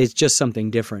 It's just something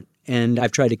different. And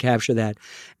I've tried to capture that.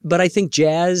 But I think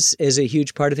jazz is a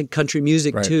huge part. I think country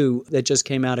music, too, that just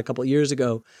came out a couple of years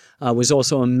ago, was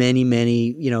also on many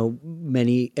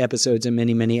episodes and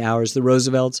many hours. The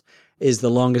Roosevelts is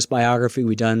the longest biography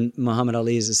we've done. Muhammad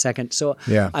Ali is the second. So,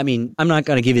 I mean, I'm not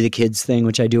going to give you the kids thing,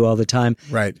 which I do all the time.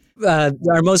 Right.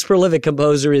 Our most prolific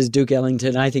composer is Duke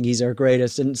Ellington. I think he's our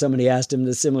greatest. And somebody asked him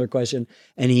the similar question,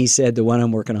 and he said, the one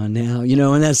I'm working on now,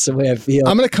 and that's the way I feel.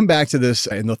 I'm going to come back to this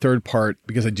in the third part,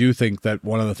 because I do think that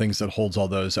one of the things that holds all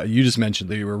those, you just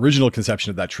mentioned the original conception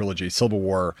of that trilogy, Civil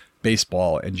War,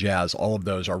 baseball, and jazz, all of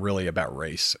those are really about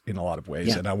race in a lot of ways.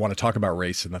 Yeah. And I want to talk about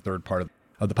race in the third part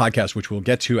of the podcast, which we'll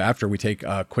get to after we take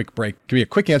a quick break. Give me a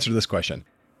quick answer to this question.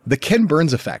 The Ken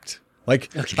Burns effect.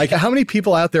 Like how many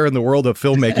people out there in the world of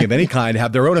filmmaking of any kind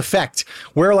have their own effect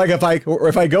where, like, if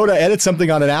I go to edit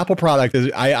something on an Apple product,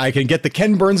 I can get the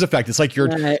Ken Burns effect. It's like you're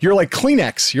like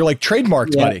Kleenex. You're like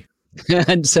trademarked, buddy.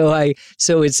 And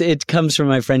it comes from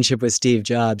my friendship with Steve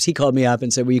Jobs. He called me up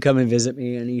and said, will you come and visit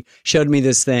me? And he showed me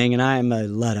this thing, and I'm a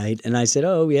Luddite. And I said,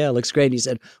 oh yeah, it looks great. And he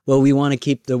said, well, we want to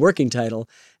keep the working title.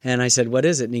 And I said, what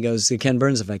is it? And he goes, the Ken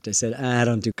Burns effect. I said, I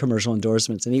don't do commercial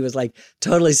endorsements. And he was like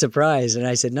totally surprised. And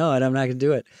I said, no, I'm not going to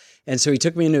do it. And so he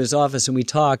took me into his office and we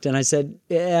talked. And I said,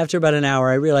 after about an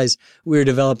hour, I realized we were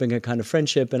developing a kind of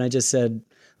friendship. And I just said,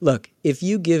 look, if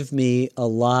you give me a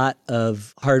lot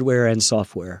of hardware and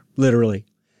software, literally,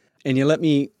 and you let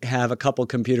me have a couple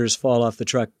computers fall off the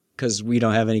truck because we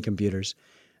don't have any computers,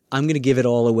 I'm going to give it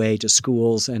all away to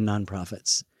schools and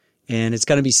nonprofits. And it's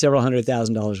going to be several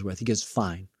 $100,000 worth. He goes,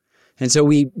 fine. And so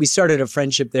we started a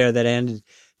friendship there that ended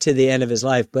to the end of his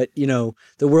life. But,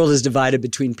 the world is divided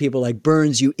between people like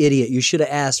Burns, you idiot. You should have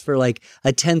asked for like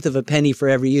 1/10 of a penny for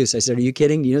every use. I said, are you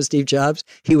kidding? You know Steve Jobs?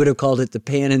 He would have called it the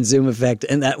pan and zoom effect,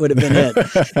 and that would have been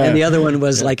it. And the other one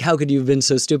was like, how could you have been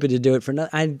so stupid to do it for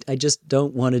nothing? I just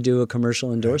don't want to do a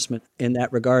commercial endorsement in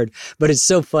that regard. But it's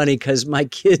so funny because my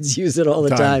kids use it all the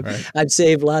time. Right? I've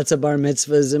saved lots of bar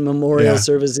mitzvahs and memorial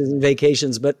services and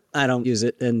vacations, but I don't use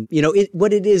it. And,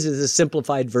 what it is a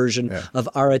simplified version of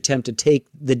our attempt to take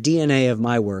the DNA of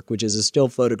my work, which is a still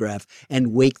photograph,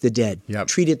 and wake the dead. Yep.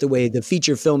 Treat it the way the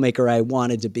feature filmmaker I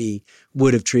wanted to be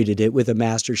would have treated it, with a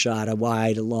master shot, a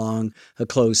wide, a long, a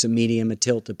close, a medium, a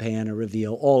tilt, a pan, a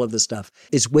reveal, all of the stuff.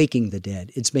 It's waking the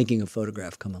dead. It's making a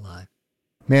photograph come alive.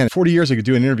 Man, 40 years ago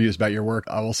doing interviews about your work,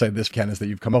 I will say this, Ken, is that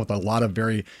you've come up with a lot of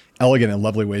very elegant and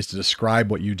lovely ways to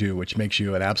describe what you do, which makes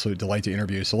you an absolute delight to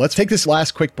interview. So let's take this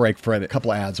last quick break for a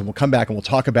couple of ads, and we'll come back and we'll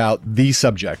talk about the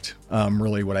subject,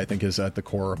 really what I think is at the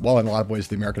core, well, in a lot of ways,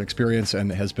 the American experience,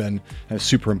 and has been a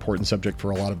super important subject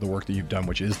for a lot of the work that you've done,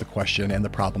 which is the question and the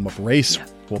problem of race. Yeah.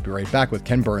 We'll be right back with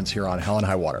Ken Burns here on Hell and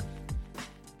High Water.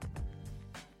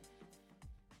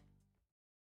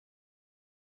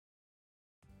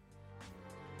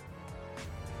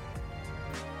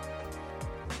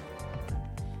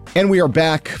 And we are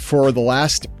back for the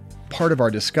last part of our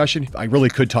discussion. I really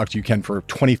could talk to you, Ken, for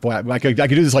 24 hours. I could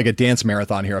do this like a dance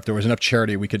marathon here. If there was enough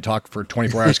charity, we could talk for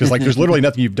 24 hours because there's literally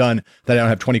nothing you've done that I don't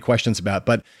have 20 questions about.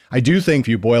 But I do think if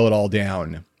you boil it all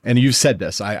down, and you've said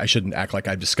this, I shouldn't act like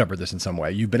I've discovered this in some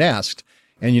way. You've been asked,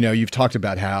 and you've talked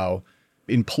about how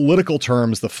in political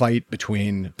terms, the fight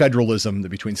between federalism,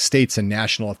 between states and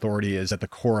national authority is at the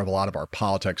core of a lot of our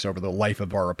politics over the life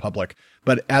of our republic.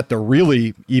 But at the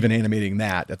really even animating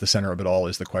that, at the center of it all,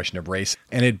 is the question of race.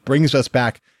 And it brings us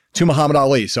back to Muhammad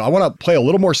Ali. So I want to play a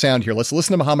little more sound here. Let's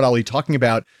listen to Muhammad Ali talking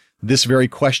about this very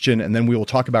question, and then we will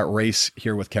talk about race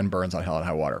here with Ken Burns on Hell and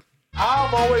High Water.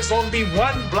 I'm always going to be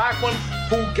one black one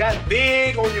who got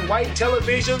big on your white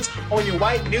televisions, on your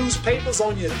white newspapers,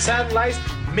 on your satellites,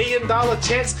 $1 million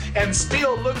checks, and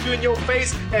still look you in your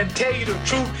face and tell you the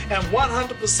truth and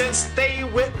 100% stay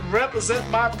with and represent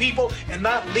my people and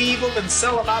not leave them and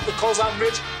sell them out because I'm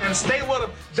rich and stay with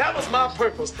them. That was my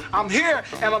purpose. I'm here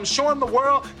and I'm showing the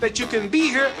world that you can be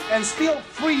here and still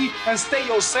free and stay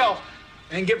yourself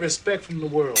and get respect from the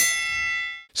world.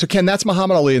 So, Ken, that's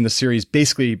Muhammad Ali in the series,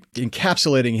 basically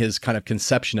encapsulating his kind of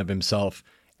conception of himself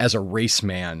as a race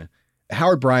man.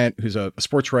 Howard Bryant, who's a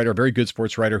sports writer, a very good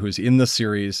sports writer, who's in the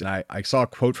series, and I saw a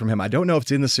quote from him. I don't know if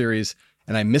it's in the series,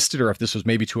 and I missed it, or if this was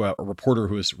maybe to a reporter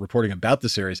who was reporting about the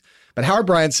series. But Howard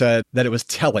Bryant said that it was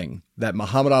telling that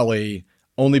Muhammad Ali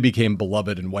only became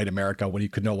beloved in white America when he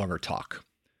could no longer talk.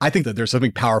 I think that there's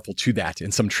something powerful to that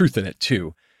and some truth in it,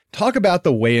 too. Talk about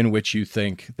the way in which you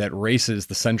think that race is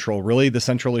the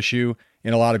central issue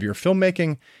in a lot of your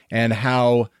filmmaking, and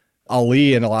how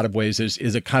Ali in a lot of ways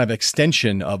is a kind of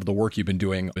extension of the work you've been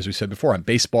doing, as we said before, on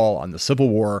baseball, on the Civil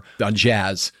War, on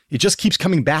jazz. It just keeps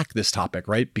coming back, this topic,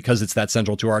 right? Because it's that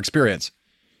central to our experience.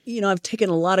 I've taken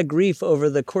a lot of grief over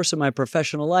the course of my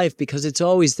professional life because it's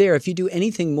always there. If you do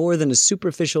anything more than a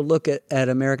superficial look at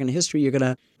American history, you're going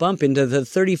to bump into the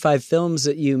 35 films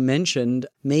that you mentioned.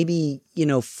 Maybe,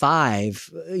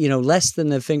 5, less than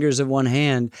the fingers of one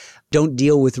hand don't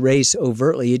deal with race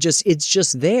overtly. It's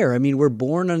just there. I mean, we're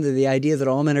born under the idea that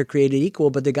all men are created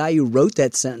equal, but the guy who wrote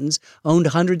that sentence owned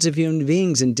hundreds of human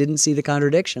beings and didn't see the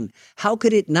contradiction. How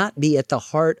could it not be at the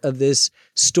heart of this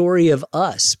story of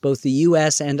us, both the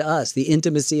U.S. and us, the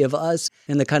intimacy of us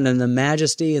and the kind of the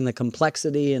majesty and the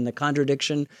complexity and the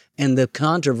contradiction and the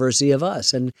controversy of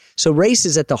us? And so race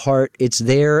is at the heart. It's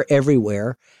there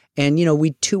everywhere. And,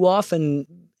 we too often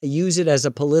use it as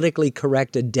a politically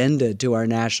correct addenda to our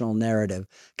national narrative,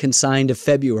 consigned to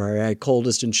February, our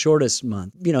coldest and shortest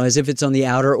month, as if it's on the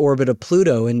outer orbit of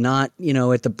Pluto and not,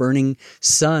 at the burning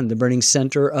sun, the burning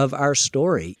center of our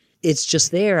story. It's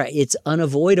just there. It's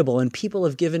unavoidable. And people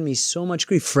have given me so much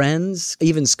grief. Friends,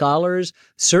 even scholars,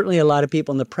 certainly a lot of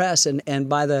people in the press. And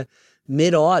by the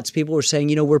mid-aughts, people were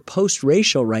saying, we're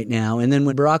post-racial right now. And then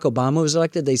when Barack Obama was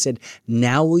elected, they said,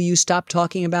 now will you stop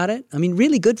talking about it? I mean,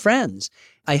 really good friends.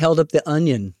 I held up the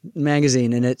Onion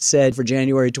magazine and it said for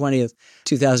January 20th,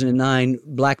 2009,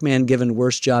 black man given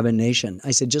worst job in nation. I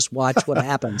said, just watch what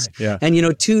happens. Yeah.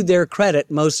 And, to their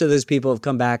credit, most of those people have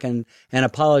come back and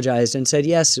apologized and said,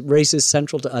 yes, race is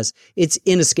central to us. It's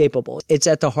inescapable. It's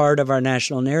at the heart of our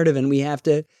national narrative and we have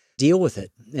to deal with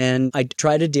it. And I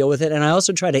try to deal with it. And I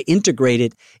also try to integrate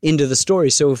it into the story.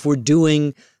 So if we're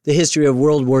doing the history of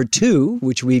World War II,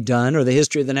 which we've done, or the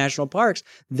history of the national parks,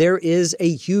 there is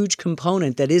a huge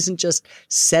component that isn't just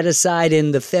set aside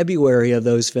in the February of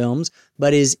those films.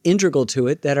 but is integral to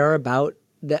it that are about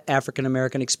the African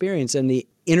American experience and the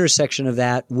intersection of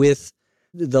that with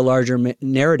the larger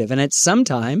narrative. And at some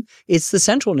time, it's the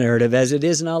central narrative, as it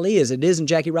is in Ali, as it is in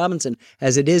Jackie Robinson,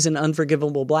 as it is in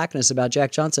Unforgivable Blackness about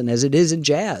Jack Johnson, as it is in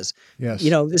jazz. Yes.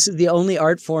 This is the only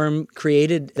art form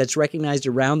created that's recognized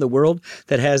around the world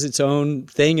that has its own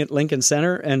thing at Lincoln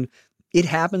Center. And it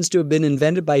happens to have been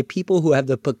invented by people who have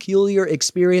the peculiar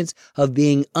experience of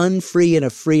being unfree in a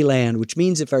free land, which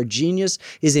means if our genius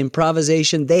is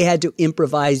improvisation, they had to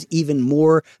improvise even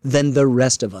more than the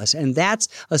rest of us. And that's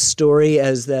a story,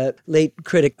 as the late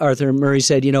critic Arthur Murray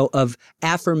said, of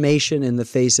affirmation in the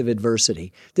face of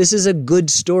adversity. This is a good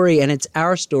story, and it's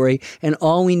our story, and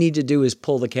all we need to do is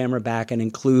pull the camera back and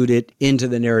include it into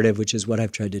the narrative, which is what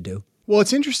I've tried to do. Well,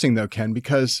 it's interesting, though, Ken,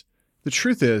 because the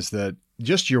truth is that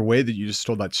just your way that you just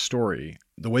told that story,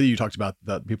 the way that you talked about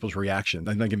the people's reaction,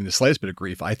 I'm not giving the slightest bit of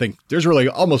grief. I think there's really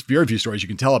almost very few stories you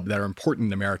can tell that are important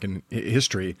in American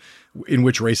history in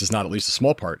which race is not at least a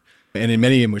small part, and in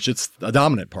many in which it's a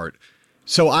dominant part.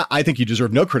 So I think you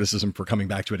deserve no criticism for coming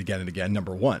back to it again and again,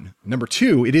 number one. Number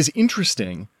two, it is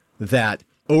interesting that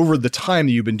over the time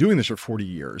that you've been doing this for 40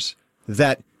 years,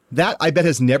 that I bet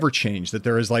has never changed, that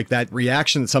there is like that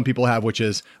reaction that some people have, which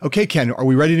is, okay, Ken, are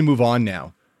we ready to move on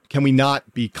now? Can we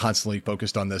not be constantly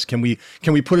focused on this? Can we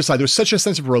put aside? There's such a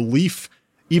sense of relief,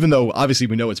 even though obviously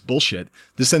we know it's bullshit,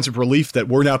 this sense of relief that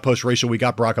we're now post-racial. We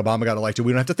got Barack Obama got elected.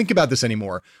 We don't have to think about this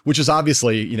anymore, which is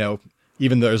obviously,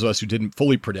 even those of us who didn't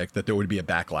fully predict that there would be a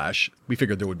backlash, we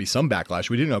figured there would be some backlash.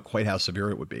 We didn't know quite how severe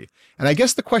it would be. And I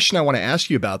guess the question I want to ask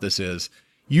you about this is,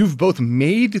 you've both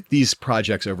made these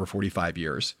projects over 45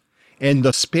 years. And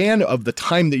the span of the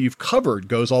time that you've covered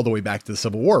goes all the way back to the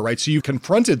Civil War, right? So you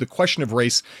confronted the question of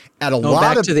race at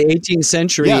back to the 18th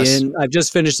century. Yes. And I've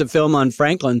just finished a film on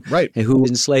Franklin, right, who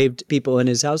enslaved people in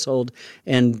his household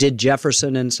and did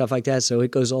Jefferson and stuff like that. So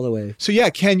it goes all the way. So yeah,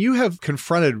 Ken, you have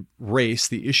confronted race,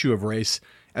 the issue of race,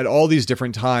 at all these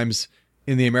different times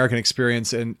in the American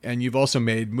experience. And you've also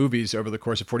made movies over the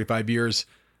course of 45 years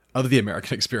of the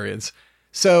American experience.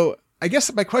 So I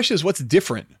guess my question is, what's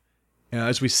different?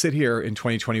 As we sit here in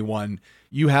 2021,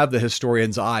 you have the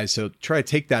historian's eye. So try to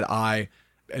take that eye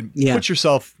and put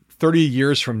yourself 30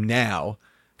 years from now,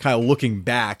 kind of looking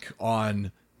back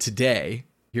on today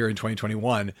here in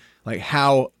 2021, like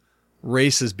how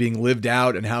race is being lived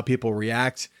out and how people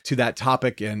react to that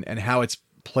topic and how it's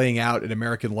playing out in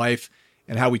American life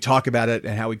and how we talk about it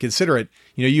and how we consider it.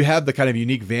 You have the kind of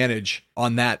unique vantage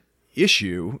on that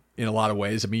issue in a lot of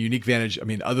ways. I mean, unique vantage. I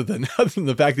mean, other than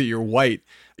the fact that you're white,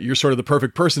 you're sort of the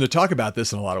perfect person to talk about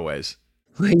this in a lot of ways.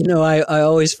 Well, I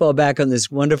always fall back on this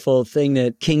wonderful thing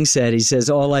that King said. He says,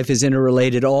 all life is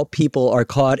interrelated. All people are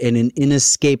caught in an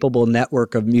inescapable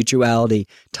network of mutuality,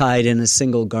 tied in a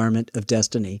single garment of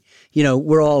destiny.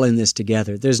 We're all in this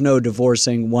together. There's no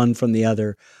divorcing one from the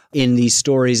other in these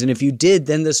stories. And if you did,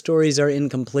 then the stories are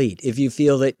incomplete. If you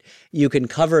feel that you can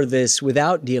cover this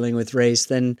without dealing with race,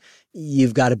 then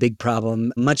you've got a big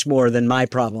problem, much more than my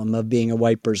problem of being a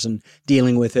white person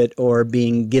dealing with it or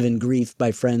being given grief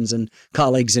by friends and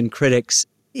colleagues and critics.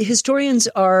 Historians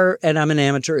are, and I'm an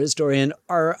amateur historian,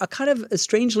 are a kind of a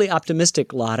strangely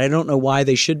optimistic lot. I don't know why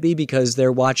they should be, because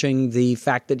they're watching the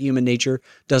fact that human nature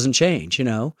doesn't change,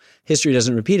 History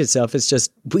doesn't repeat itself. It's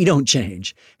just we don't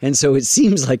change. And so it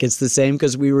seems like it's the same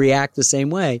because we react the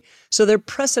same way. So there are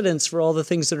precedents for all the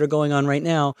things that are going on right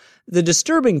now. The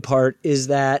disturbing part is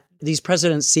that these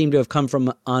precedents seem to have come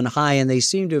from on high, and they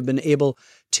seem to have been able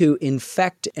to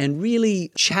infect and really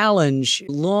challenge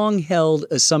long-held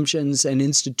assumptions and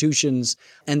institutions,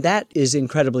 and that is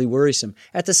incredibly worrisome.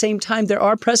 At the same time, there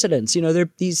are precedents.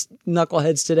 These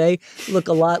knuckleheads today look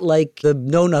a lot like the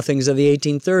know-nothings of the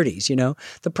 1830s,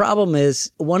 The problem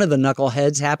is one of the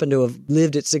knuckleheads happened to have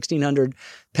lived at 1600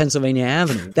 Pennsylvania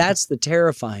Avenue. That's the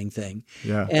terrifying thing.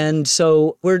 Yeah. And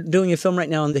so we're doing a film right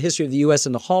now on the history of the U.S.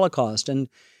 and the Holocaust, and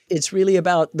it's really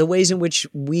about the ways in which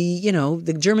we,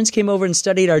 the Germans came over and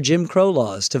studied our Jim Crow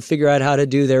laws to figure out how to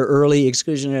do their early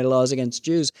exclusionary laws against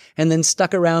Jews, and then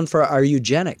stuck around for our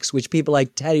eugenics, which people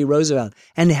like Teddy Roosevelt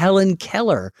and Helen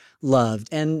Keller loved.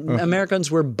 And Americans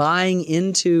were buying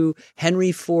into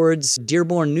Henry Ford's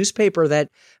Dearborn newspaper that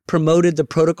promoted the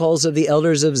protocols of the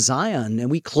elders of Zion. And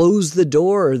we closed the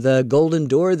door, the golden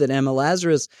door that Emma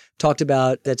Lazarus talked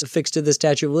about that's affixed to the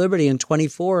Statue of Liberty in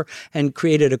 24, and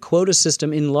created a quota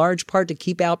system in large part to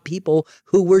keep out people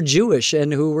who were Jewish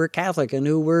and who were Catholic and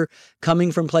who were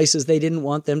coming from places they didn't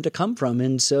want them to come from.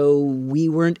 And so we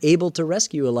weren't able to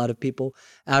rescue a lot of people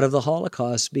out of the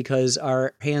Holocaust because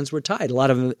our hands were tied. A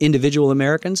lot of individual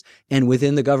Americans and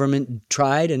within the government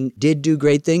tried and did do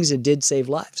great things and did save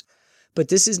lives. But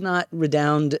this is not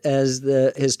redound, as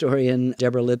the historian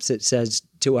Deborah Lipset says,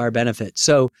 to our benefit.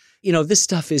 So, this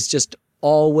stuff is just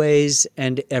always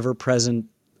and ever present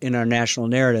in our national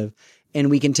narrative. And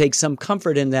we can take some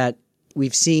comfort in that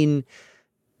we've seen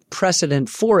precedent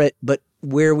for it, but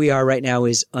where we are right now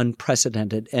is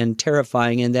unprecedented and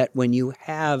terrifying in that when you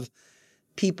have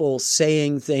people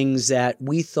saying things that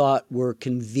we thought were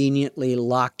conveniently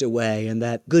locked away and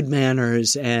that good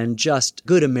manners and just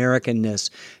good Americanness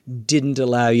didn't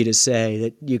allow you to say,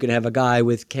 that you could have a guy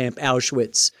with Camp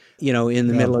Auschwitz, in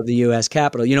the middle of the U.S.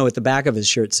 Capitol. What the back of his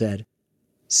shirt said?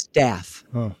 Staff.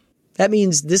 Oh. That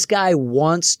means this guy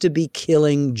wants to be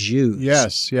killing Jews.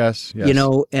 Yes.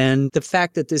 And the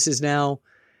fact that this has now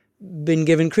been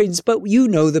given credence, but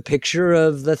the picture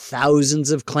of the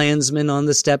thousands of Klansmen on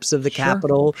the steps of the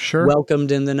Capitol,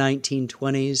 welcomed in the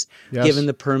 1920s, given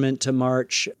the permit to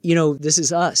march. This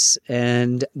is us,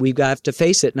 and we've got to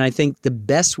face it. And I think the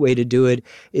best way to do it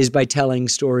is by telling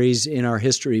stories in our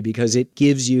history, because it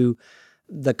gives you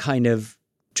the kind of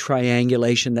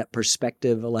triangulation that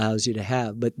perspective allows you to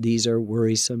have. But these are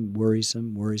worrisome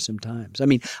times. I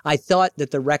mean, I thought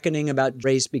that the reckoning about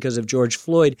race because of George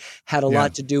Floyd had a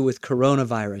lot to do with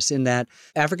coronavirus, in that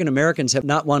African Americans have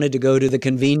not wanted to go to the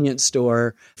convenience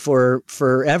store for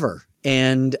forever.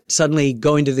 And suddenly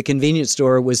going to the convenience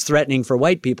store was threatening for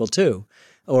white people too,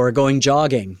 or going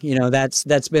jogging.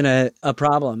 That's been a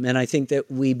problem. And I think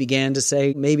that we began to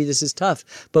say, maybe this is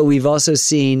tough. But we've also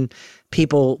seen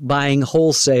people buying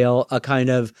wholesale a kind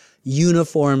of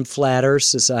uniform, flat earth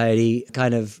society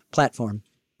kind of platform.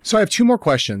 So I have two more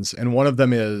questions, and one of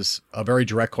them is a very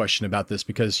direct question about this,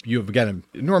 because you have, again,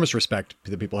 enormous respect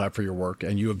that people have for your work,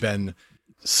 and you have been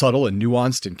subtle and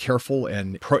nuanced and careful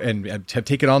and have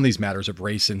taken on these matters of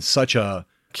race in such a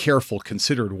careful,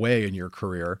 considered way in your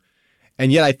career.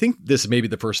 And yet I think this may be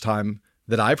the first time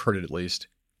that I've heard it, at least,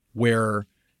 where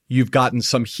you've gotten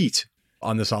some heat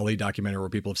on this Ali documentary, where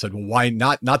people have said, well, why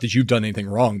not that you've done anything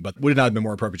wrong, but would it not have been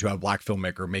more appropriate to have a black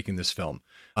filmmaker making this film?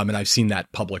 And I've seen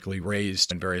that publicly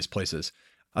raised in various places.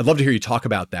 I'd love to hear you talk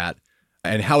about that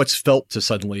and how it's felt to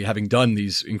suddenly, having done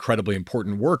these incredibly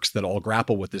important works that all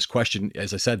grapple with this question,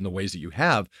 as I said, in the ways that you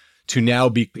have, to now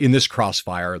be in this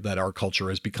crossfire that our culture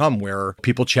has become, where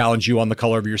people challenge you on the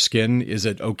color of your skin. Is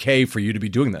it okay for you to be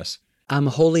doing this? I'm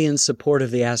wholly in support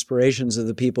of the aspirations of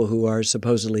the people who are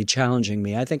supposedly challenging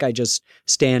me. I think I just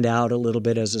stand out a little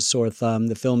bit as a sore thumb.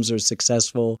 The films are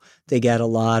successful. They get a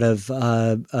lot of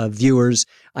viewers.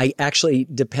 I actually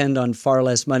depend on far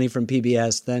less money from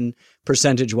PBS than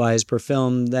percentage-wise per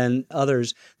film than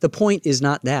others. The point is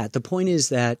not that. The point is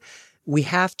that we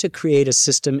have to create a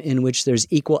system in which there's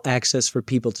equal access for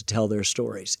people to tell their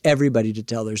stories, everybody to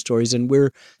tell their stories. And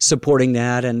we're supporting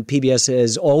that. And PBS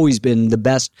has always been the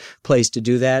best place to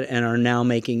do that and are now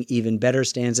making even better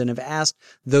stands, and have asked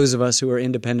those of us who are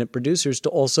independent producers to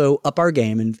also up our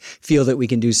game and feel that we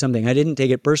can do something. I didn't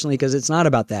take it personally, because it's not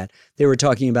about that. They were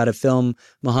talking about a film,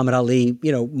 Muhammad Ali,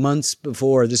 months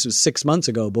before. This was 6 months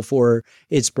ago, before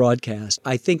its broadcast.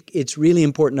 I think it's really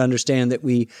important to understand that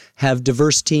we have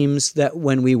diverse teams, that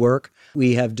when we work,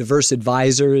 we have diverse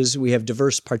advisors, we have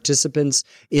diverse participants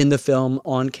in the film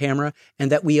on camera,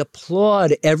 and that we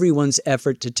applaud everyone's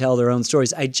effort to tell their own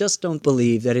stories. I just don't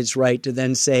believe that it's right to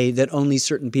then say that only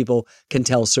certain people can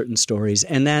tell certain stories.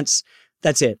 And that's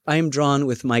it. I am drawn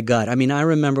with my gut. I mean, I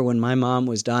remember when my mom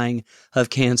was dying of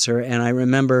cancer, and I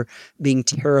remember being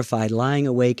terrified, lying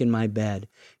awake in my bed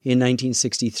in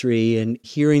 1963 and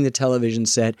hearing the television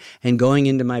set and going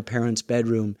into my parents'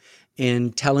 bedroom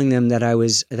and telling them that I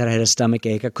had a stomach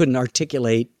ache. I couldn't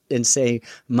articulate and say,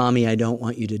 "Mommy, I don't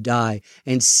want you to die."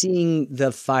 And seeing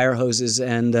the fire hoses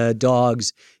and the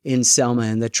dogs in Selma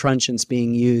and the truncheons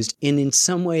being used. And in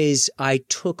some ways, I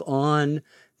took on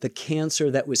the cancer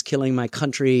that was killing my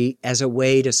country as a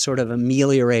way to sort of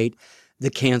ameliorate the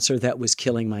cancer that was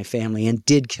killing my family and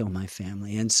did kill my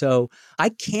family. And so I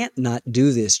can't not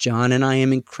do this, John. And I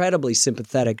am incredibly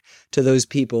sympathetic to those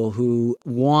people who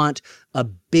want a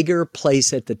bigger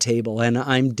place at the table. And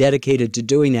I'm dedicated to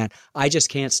doing that. I just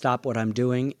can't stop what I'm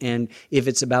doing. And if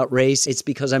it's about race, it's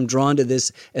because I'm drawn to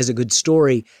this as a good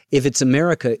story. If it's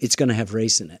America, it's going to have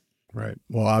race in it. Right.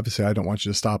 Well, obviously, I don't want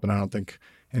you to stop, and I don't think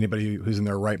anybody who's in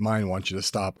their right mind wants you to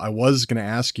stop. I was going to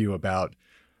ask you about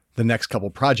the next couple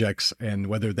projects and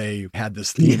whether they had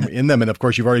this theme in them. And of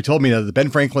course, you've already told me that the Ben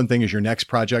Franklin thing is your next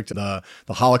project. The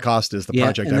Holocaust is the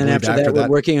project. And then after that, we're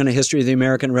working on a history of the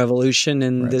American Revolution.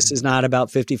 And this is not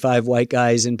about 55 white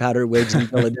guys in powdered wigs in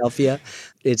Philadelphia.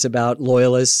 It's about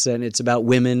loyalists, and it's about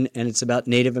women, and it's about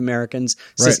Native Americans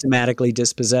systematically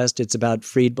dispossessed. It's about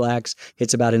freed blacks.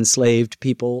 It's about enslaved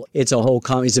people. It's a whole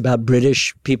it's about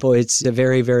British people. It's a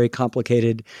very, very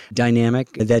complicated dynamic.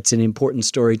 That's an important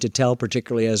story to tell,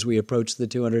 particularly as we approach the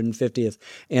 250th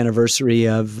anniversary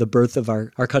of the birth of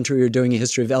our country. We're doing a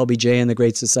history of LBJ and the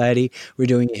Great Society. We're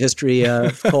doing a history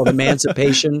called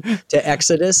Emancipation to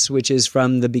Exodus, which is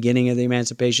from the beginning of the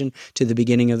emancipation to the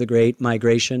beginning of the Great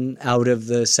Migration out of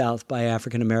the South by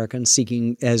African Americans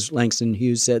seeking, as Langston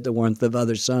Hughes said, the warmth of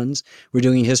other suns. We're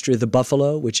doing a history of the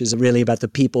buffalo, which is really about the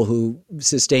people who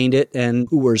sustained it and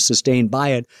who were sustained by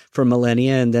it for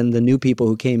millennia, and then the new people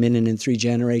who came in and in 3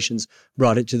 generations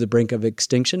brought it to the brink of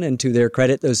extinction. And to their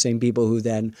credit, those same people who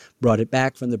then brought it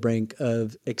back from the brink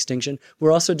of extinction.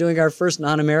 We're also doing our first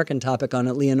non-American topic on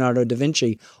it, Leonardo da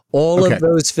Vinci. All of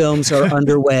those films are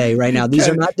underway right now. These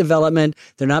are not development.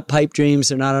 They're not pipe dreams.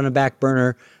 They're not on a back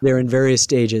burner. They're in various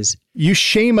stages. You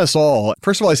shame us all.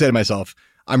 First of all, I say to myself,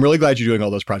 I'm really glad you're doing all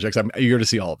those projects. I'm eager to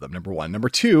see all of them, number one. Number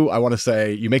two, I want to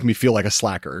say you make me feel like a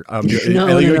slacker.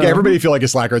 No. Everybody feel like a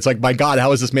slacker. It's like, my God,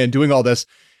 how is this man doing all this?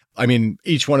 I mean,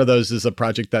 each one of those is a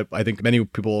project that I think many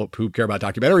people who care about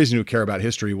documentaries and who care about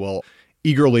history will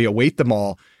eagerly await them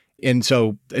all. And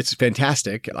so it's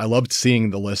fantastic. I loved seeing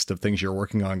the list of things you're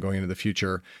working on going into the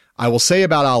future. I will say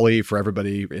about Ali for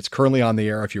everybody, it's currently on the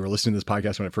air. If you were listening to this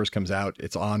podcast when it first comes out,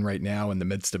 it's on right now in the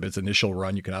midst of its initial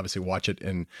run. You can obviously watch it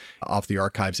off the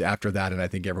archives after that, and I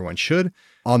think everyone should.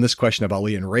 On this question of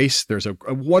Ali and race, there's a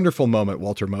wonderful moment,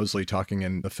 Walter Mosley talking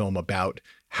in the film about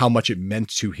how much it meant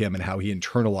to him and how he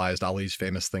internalized Ali's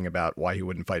famous thing about why he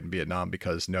wouldn't fight in Vietnam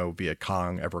because no Viet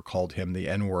Cong ever called him the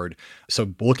N-word.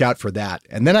 So look out for that.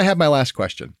 And then I have my last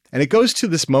question. And it goes to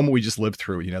this moment we just lived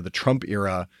through, the Trump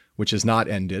era, which has not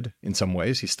ended in some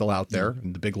ways. He's still out there.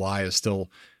 And the big lie is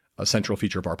still a central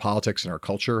feature of our politics and our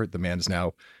culture. The man is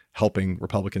now helping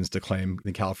Republicans to claim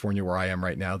in California, where I am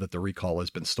right now, that the recall has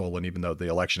been stolen, even though the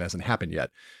election hasn't happened yet.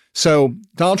 So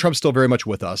Donald Trump's still very much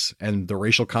with us, and the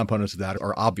racial components of that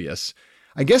are obvious.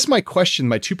 I guess my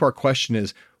 2-part question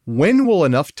is, when will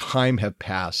enough time have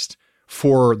passed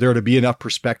for there to be enough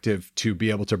perspective to be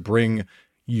able to bring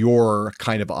your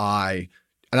kind of eye?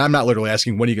 And I'm not literally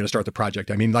asking, when are you going to start the project?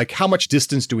 I mean, like, how much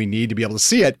distance do we need to be able to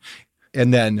see it?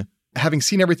 And then, having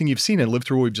seen everything you've seen and lived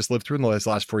through what we've just lived through in the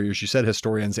last 4 years, you said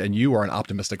historians and you are an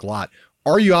optimistic lot.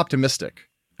 Are you optimistic,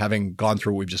 having gone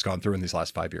through what we've just gone through in these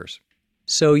last 5 years?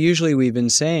 So usually we've been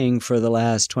saying for the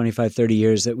last 25, 30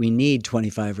 years that we need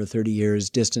 25 or 30 years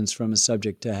distance from a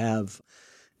subject to have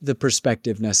the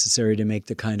perspective necessary to make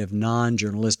the kind of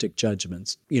non-journalistic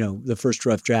judgments. The first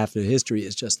rough draft of history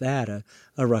is just that,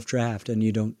 a rough draft, and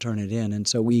you don't turn it in. And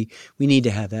so we need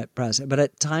to have that process.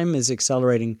 But time is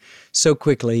accelerating so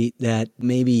quickly that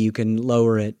maybe you can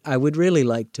lower it. I would really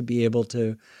like to be able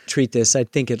to treat this. I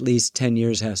think at least 10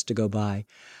 years has to go by.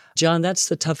 John, that's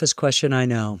the toughest question I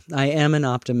know. I am an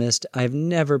optimist. I've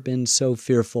never been so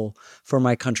fearful for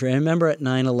my country. I remember at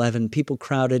 9/11, people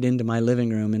crowded into my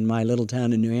living room in my little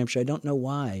town in New Hampshire. I don't know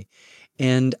why.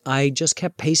 And I just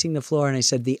kept pacing the floor, and I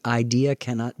said, the idea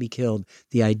cannot be killed.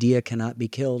 The idea cannot be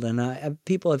killed. And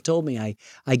people have told me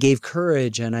I gave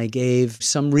courage and I gave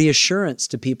some reassurance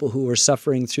to people who were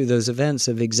suffering through those events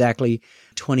of exactly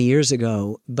 20 years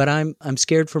ago. But I'm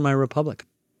scared for my republic.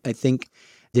 I think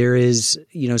there is,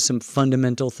 some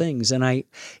fundamental things. And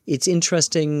it's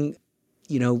interesting,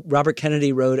 Robert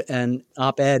Kennedy wrote an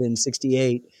op-ed in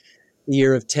 1968, the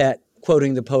year of Tet,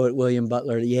 quoting the poet William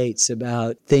Butler Yeats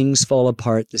about things fall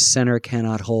apart, the center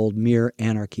cannot hold, mere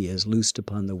anarchy is loosed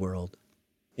upon the world.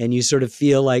 And you sort of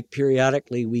feel like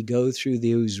periodically we go through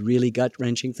those really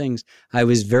gut-wrenching things. I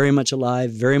was very much alive,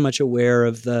 very much aware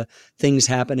of the things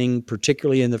happening,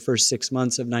 particularly in the first 6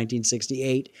 months of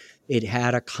 1968. It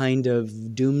had a kind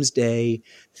of doomsday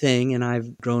thing, and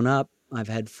I've grown up. I've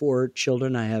had 4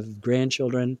 children. I have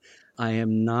grandchildren. I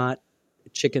am not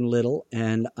Chicken Little,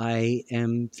 and I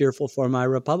am fearful for my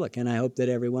republic. And I hope that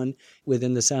everyone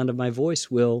within the sound of my voice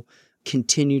will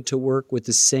continue to work with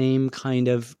the same kind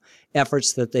of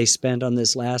efforts that they spent on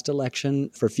this last election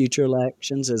for future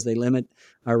elections, as they limit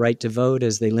our right to vote,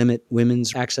 as they limit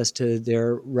women's access to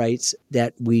their rights,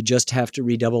 that we just have to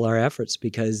redouble our efforts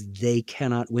because they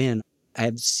cannot win.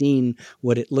 I've seen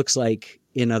what it looks like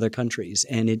in other countries,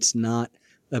 and it's not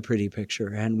a pretty picture,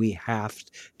 and we have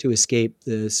to escape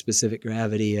the specific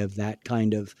gravity of that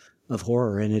kind of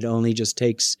horror. And it only just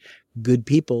takes good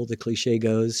people, the cliche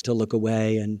goes, to look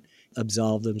away and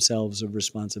absolve themselves of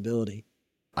responsibility.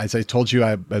 As I told you,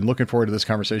 I've been looking forward to this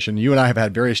conversation. You and I have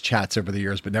had various chats over the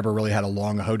years, but never really had a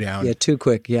long hoedown. Yeah, too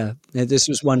quick. Yeah, this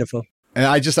was wonderful. And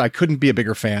I couldn't be a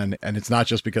bigger fan. And it's not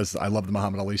just because I love the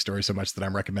Muhammad Ali story so much that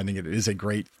I'm recommending it. It is a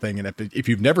great thing. And if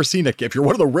you've never seen it, if you're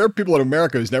one of the rare people in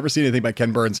America who's never seen anything by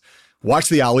Ken Burns, watch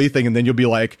the Ali thing, and then you'll be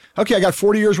like, okay, I got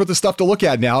 40 years worth of stuff to look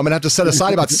at now. I'm going to have to set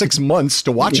aside about 6 months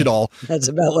to watch it all. That's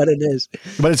about what it is.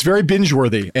 But it's very binge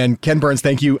worthy. And Ken Burns,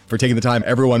 thank you for taking the time.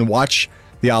 Everyone watch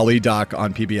the Ali doc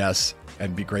on PBS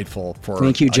and be grateful for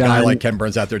Thank you, John. A guy like Ken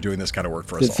Burns out there doing this kind of work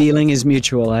for us all. The feeling is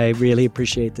mutual. I really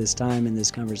appreciate this time and this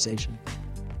conversation.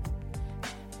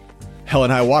 Hell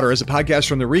and High Water is a podcast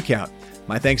from The Recount.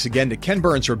 My thanks again to Ken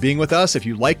Burns for being with us. If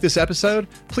you like this episode,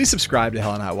 please subscribe to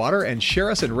Hell and High Water and share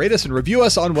us and rate us and review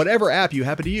us on whatever app you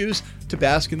happen to use to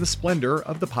bask in the splendor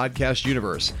of the podcast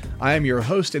universe. I am your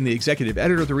host and the executive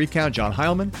editor of The Recount, John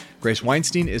Heilman. Grace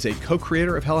Weinstein is a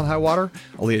co-creator of Hell and High Water.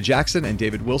 Aaliyah Jackson and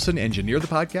David Wilson engineer the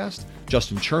podcast.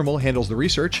 Justin Chermel handles the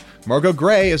research. Margot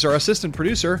Gray is our assistant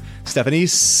producer. Stephanie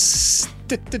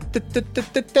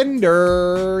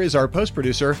Tender is our post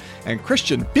producer. And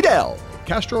Christian Fidel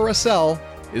Castro Russell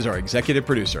is our executive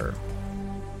producer.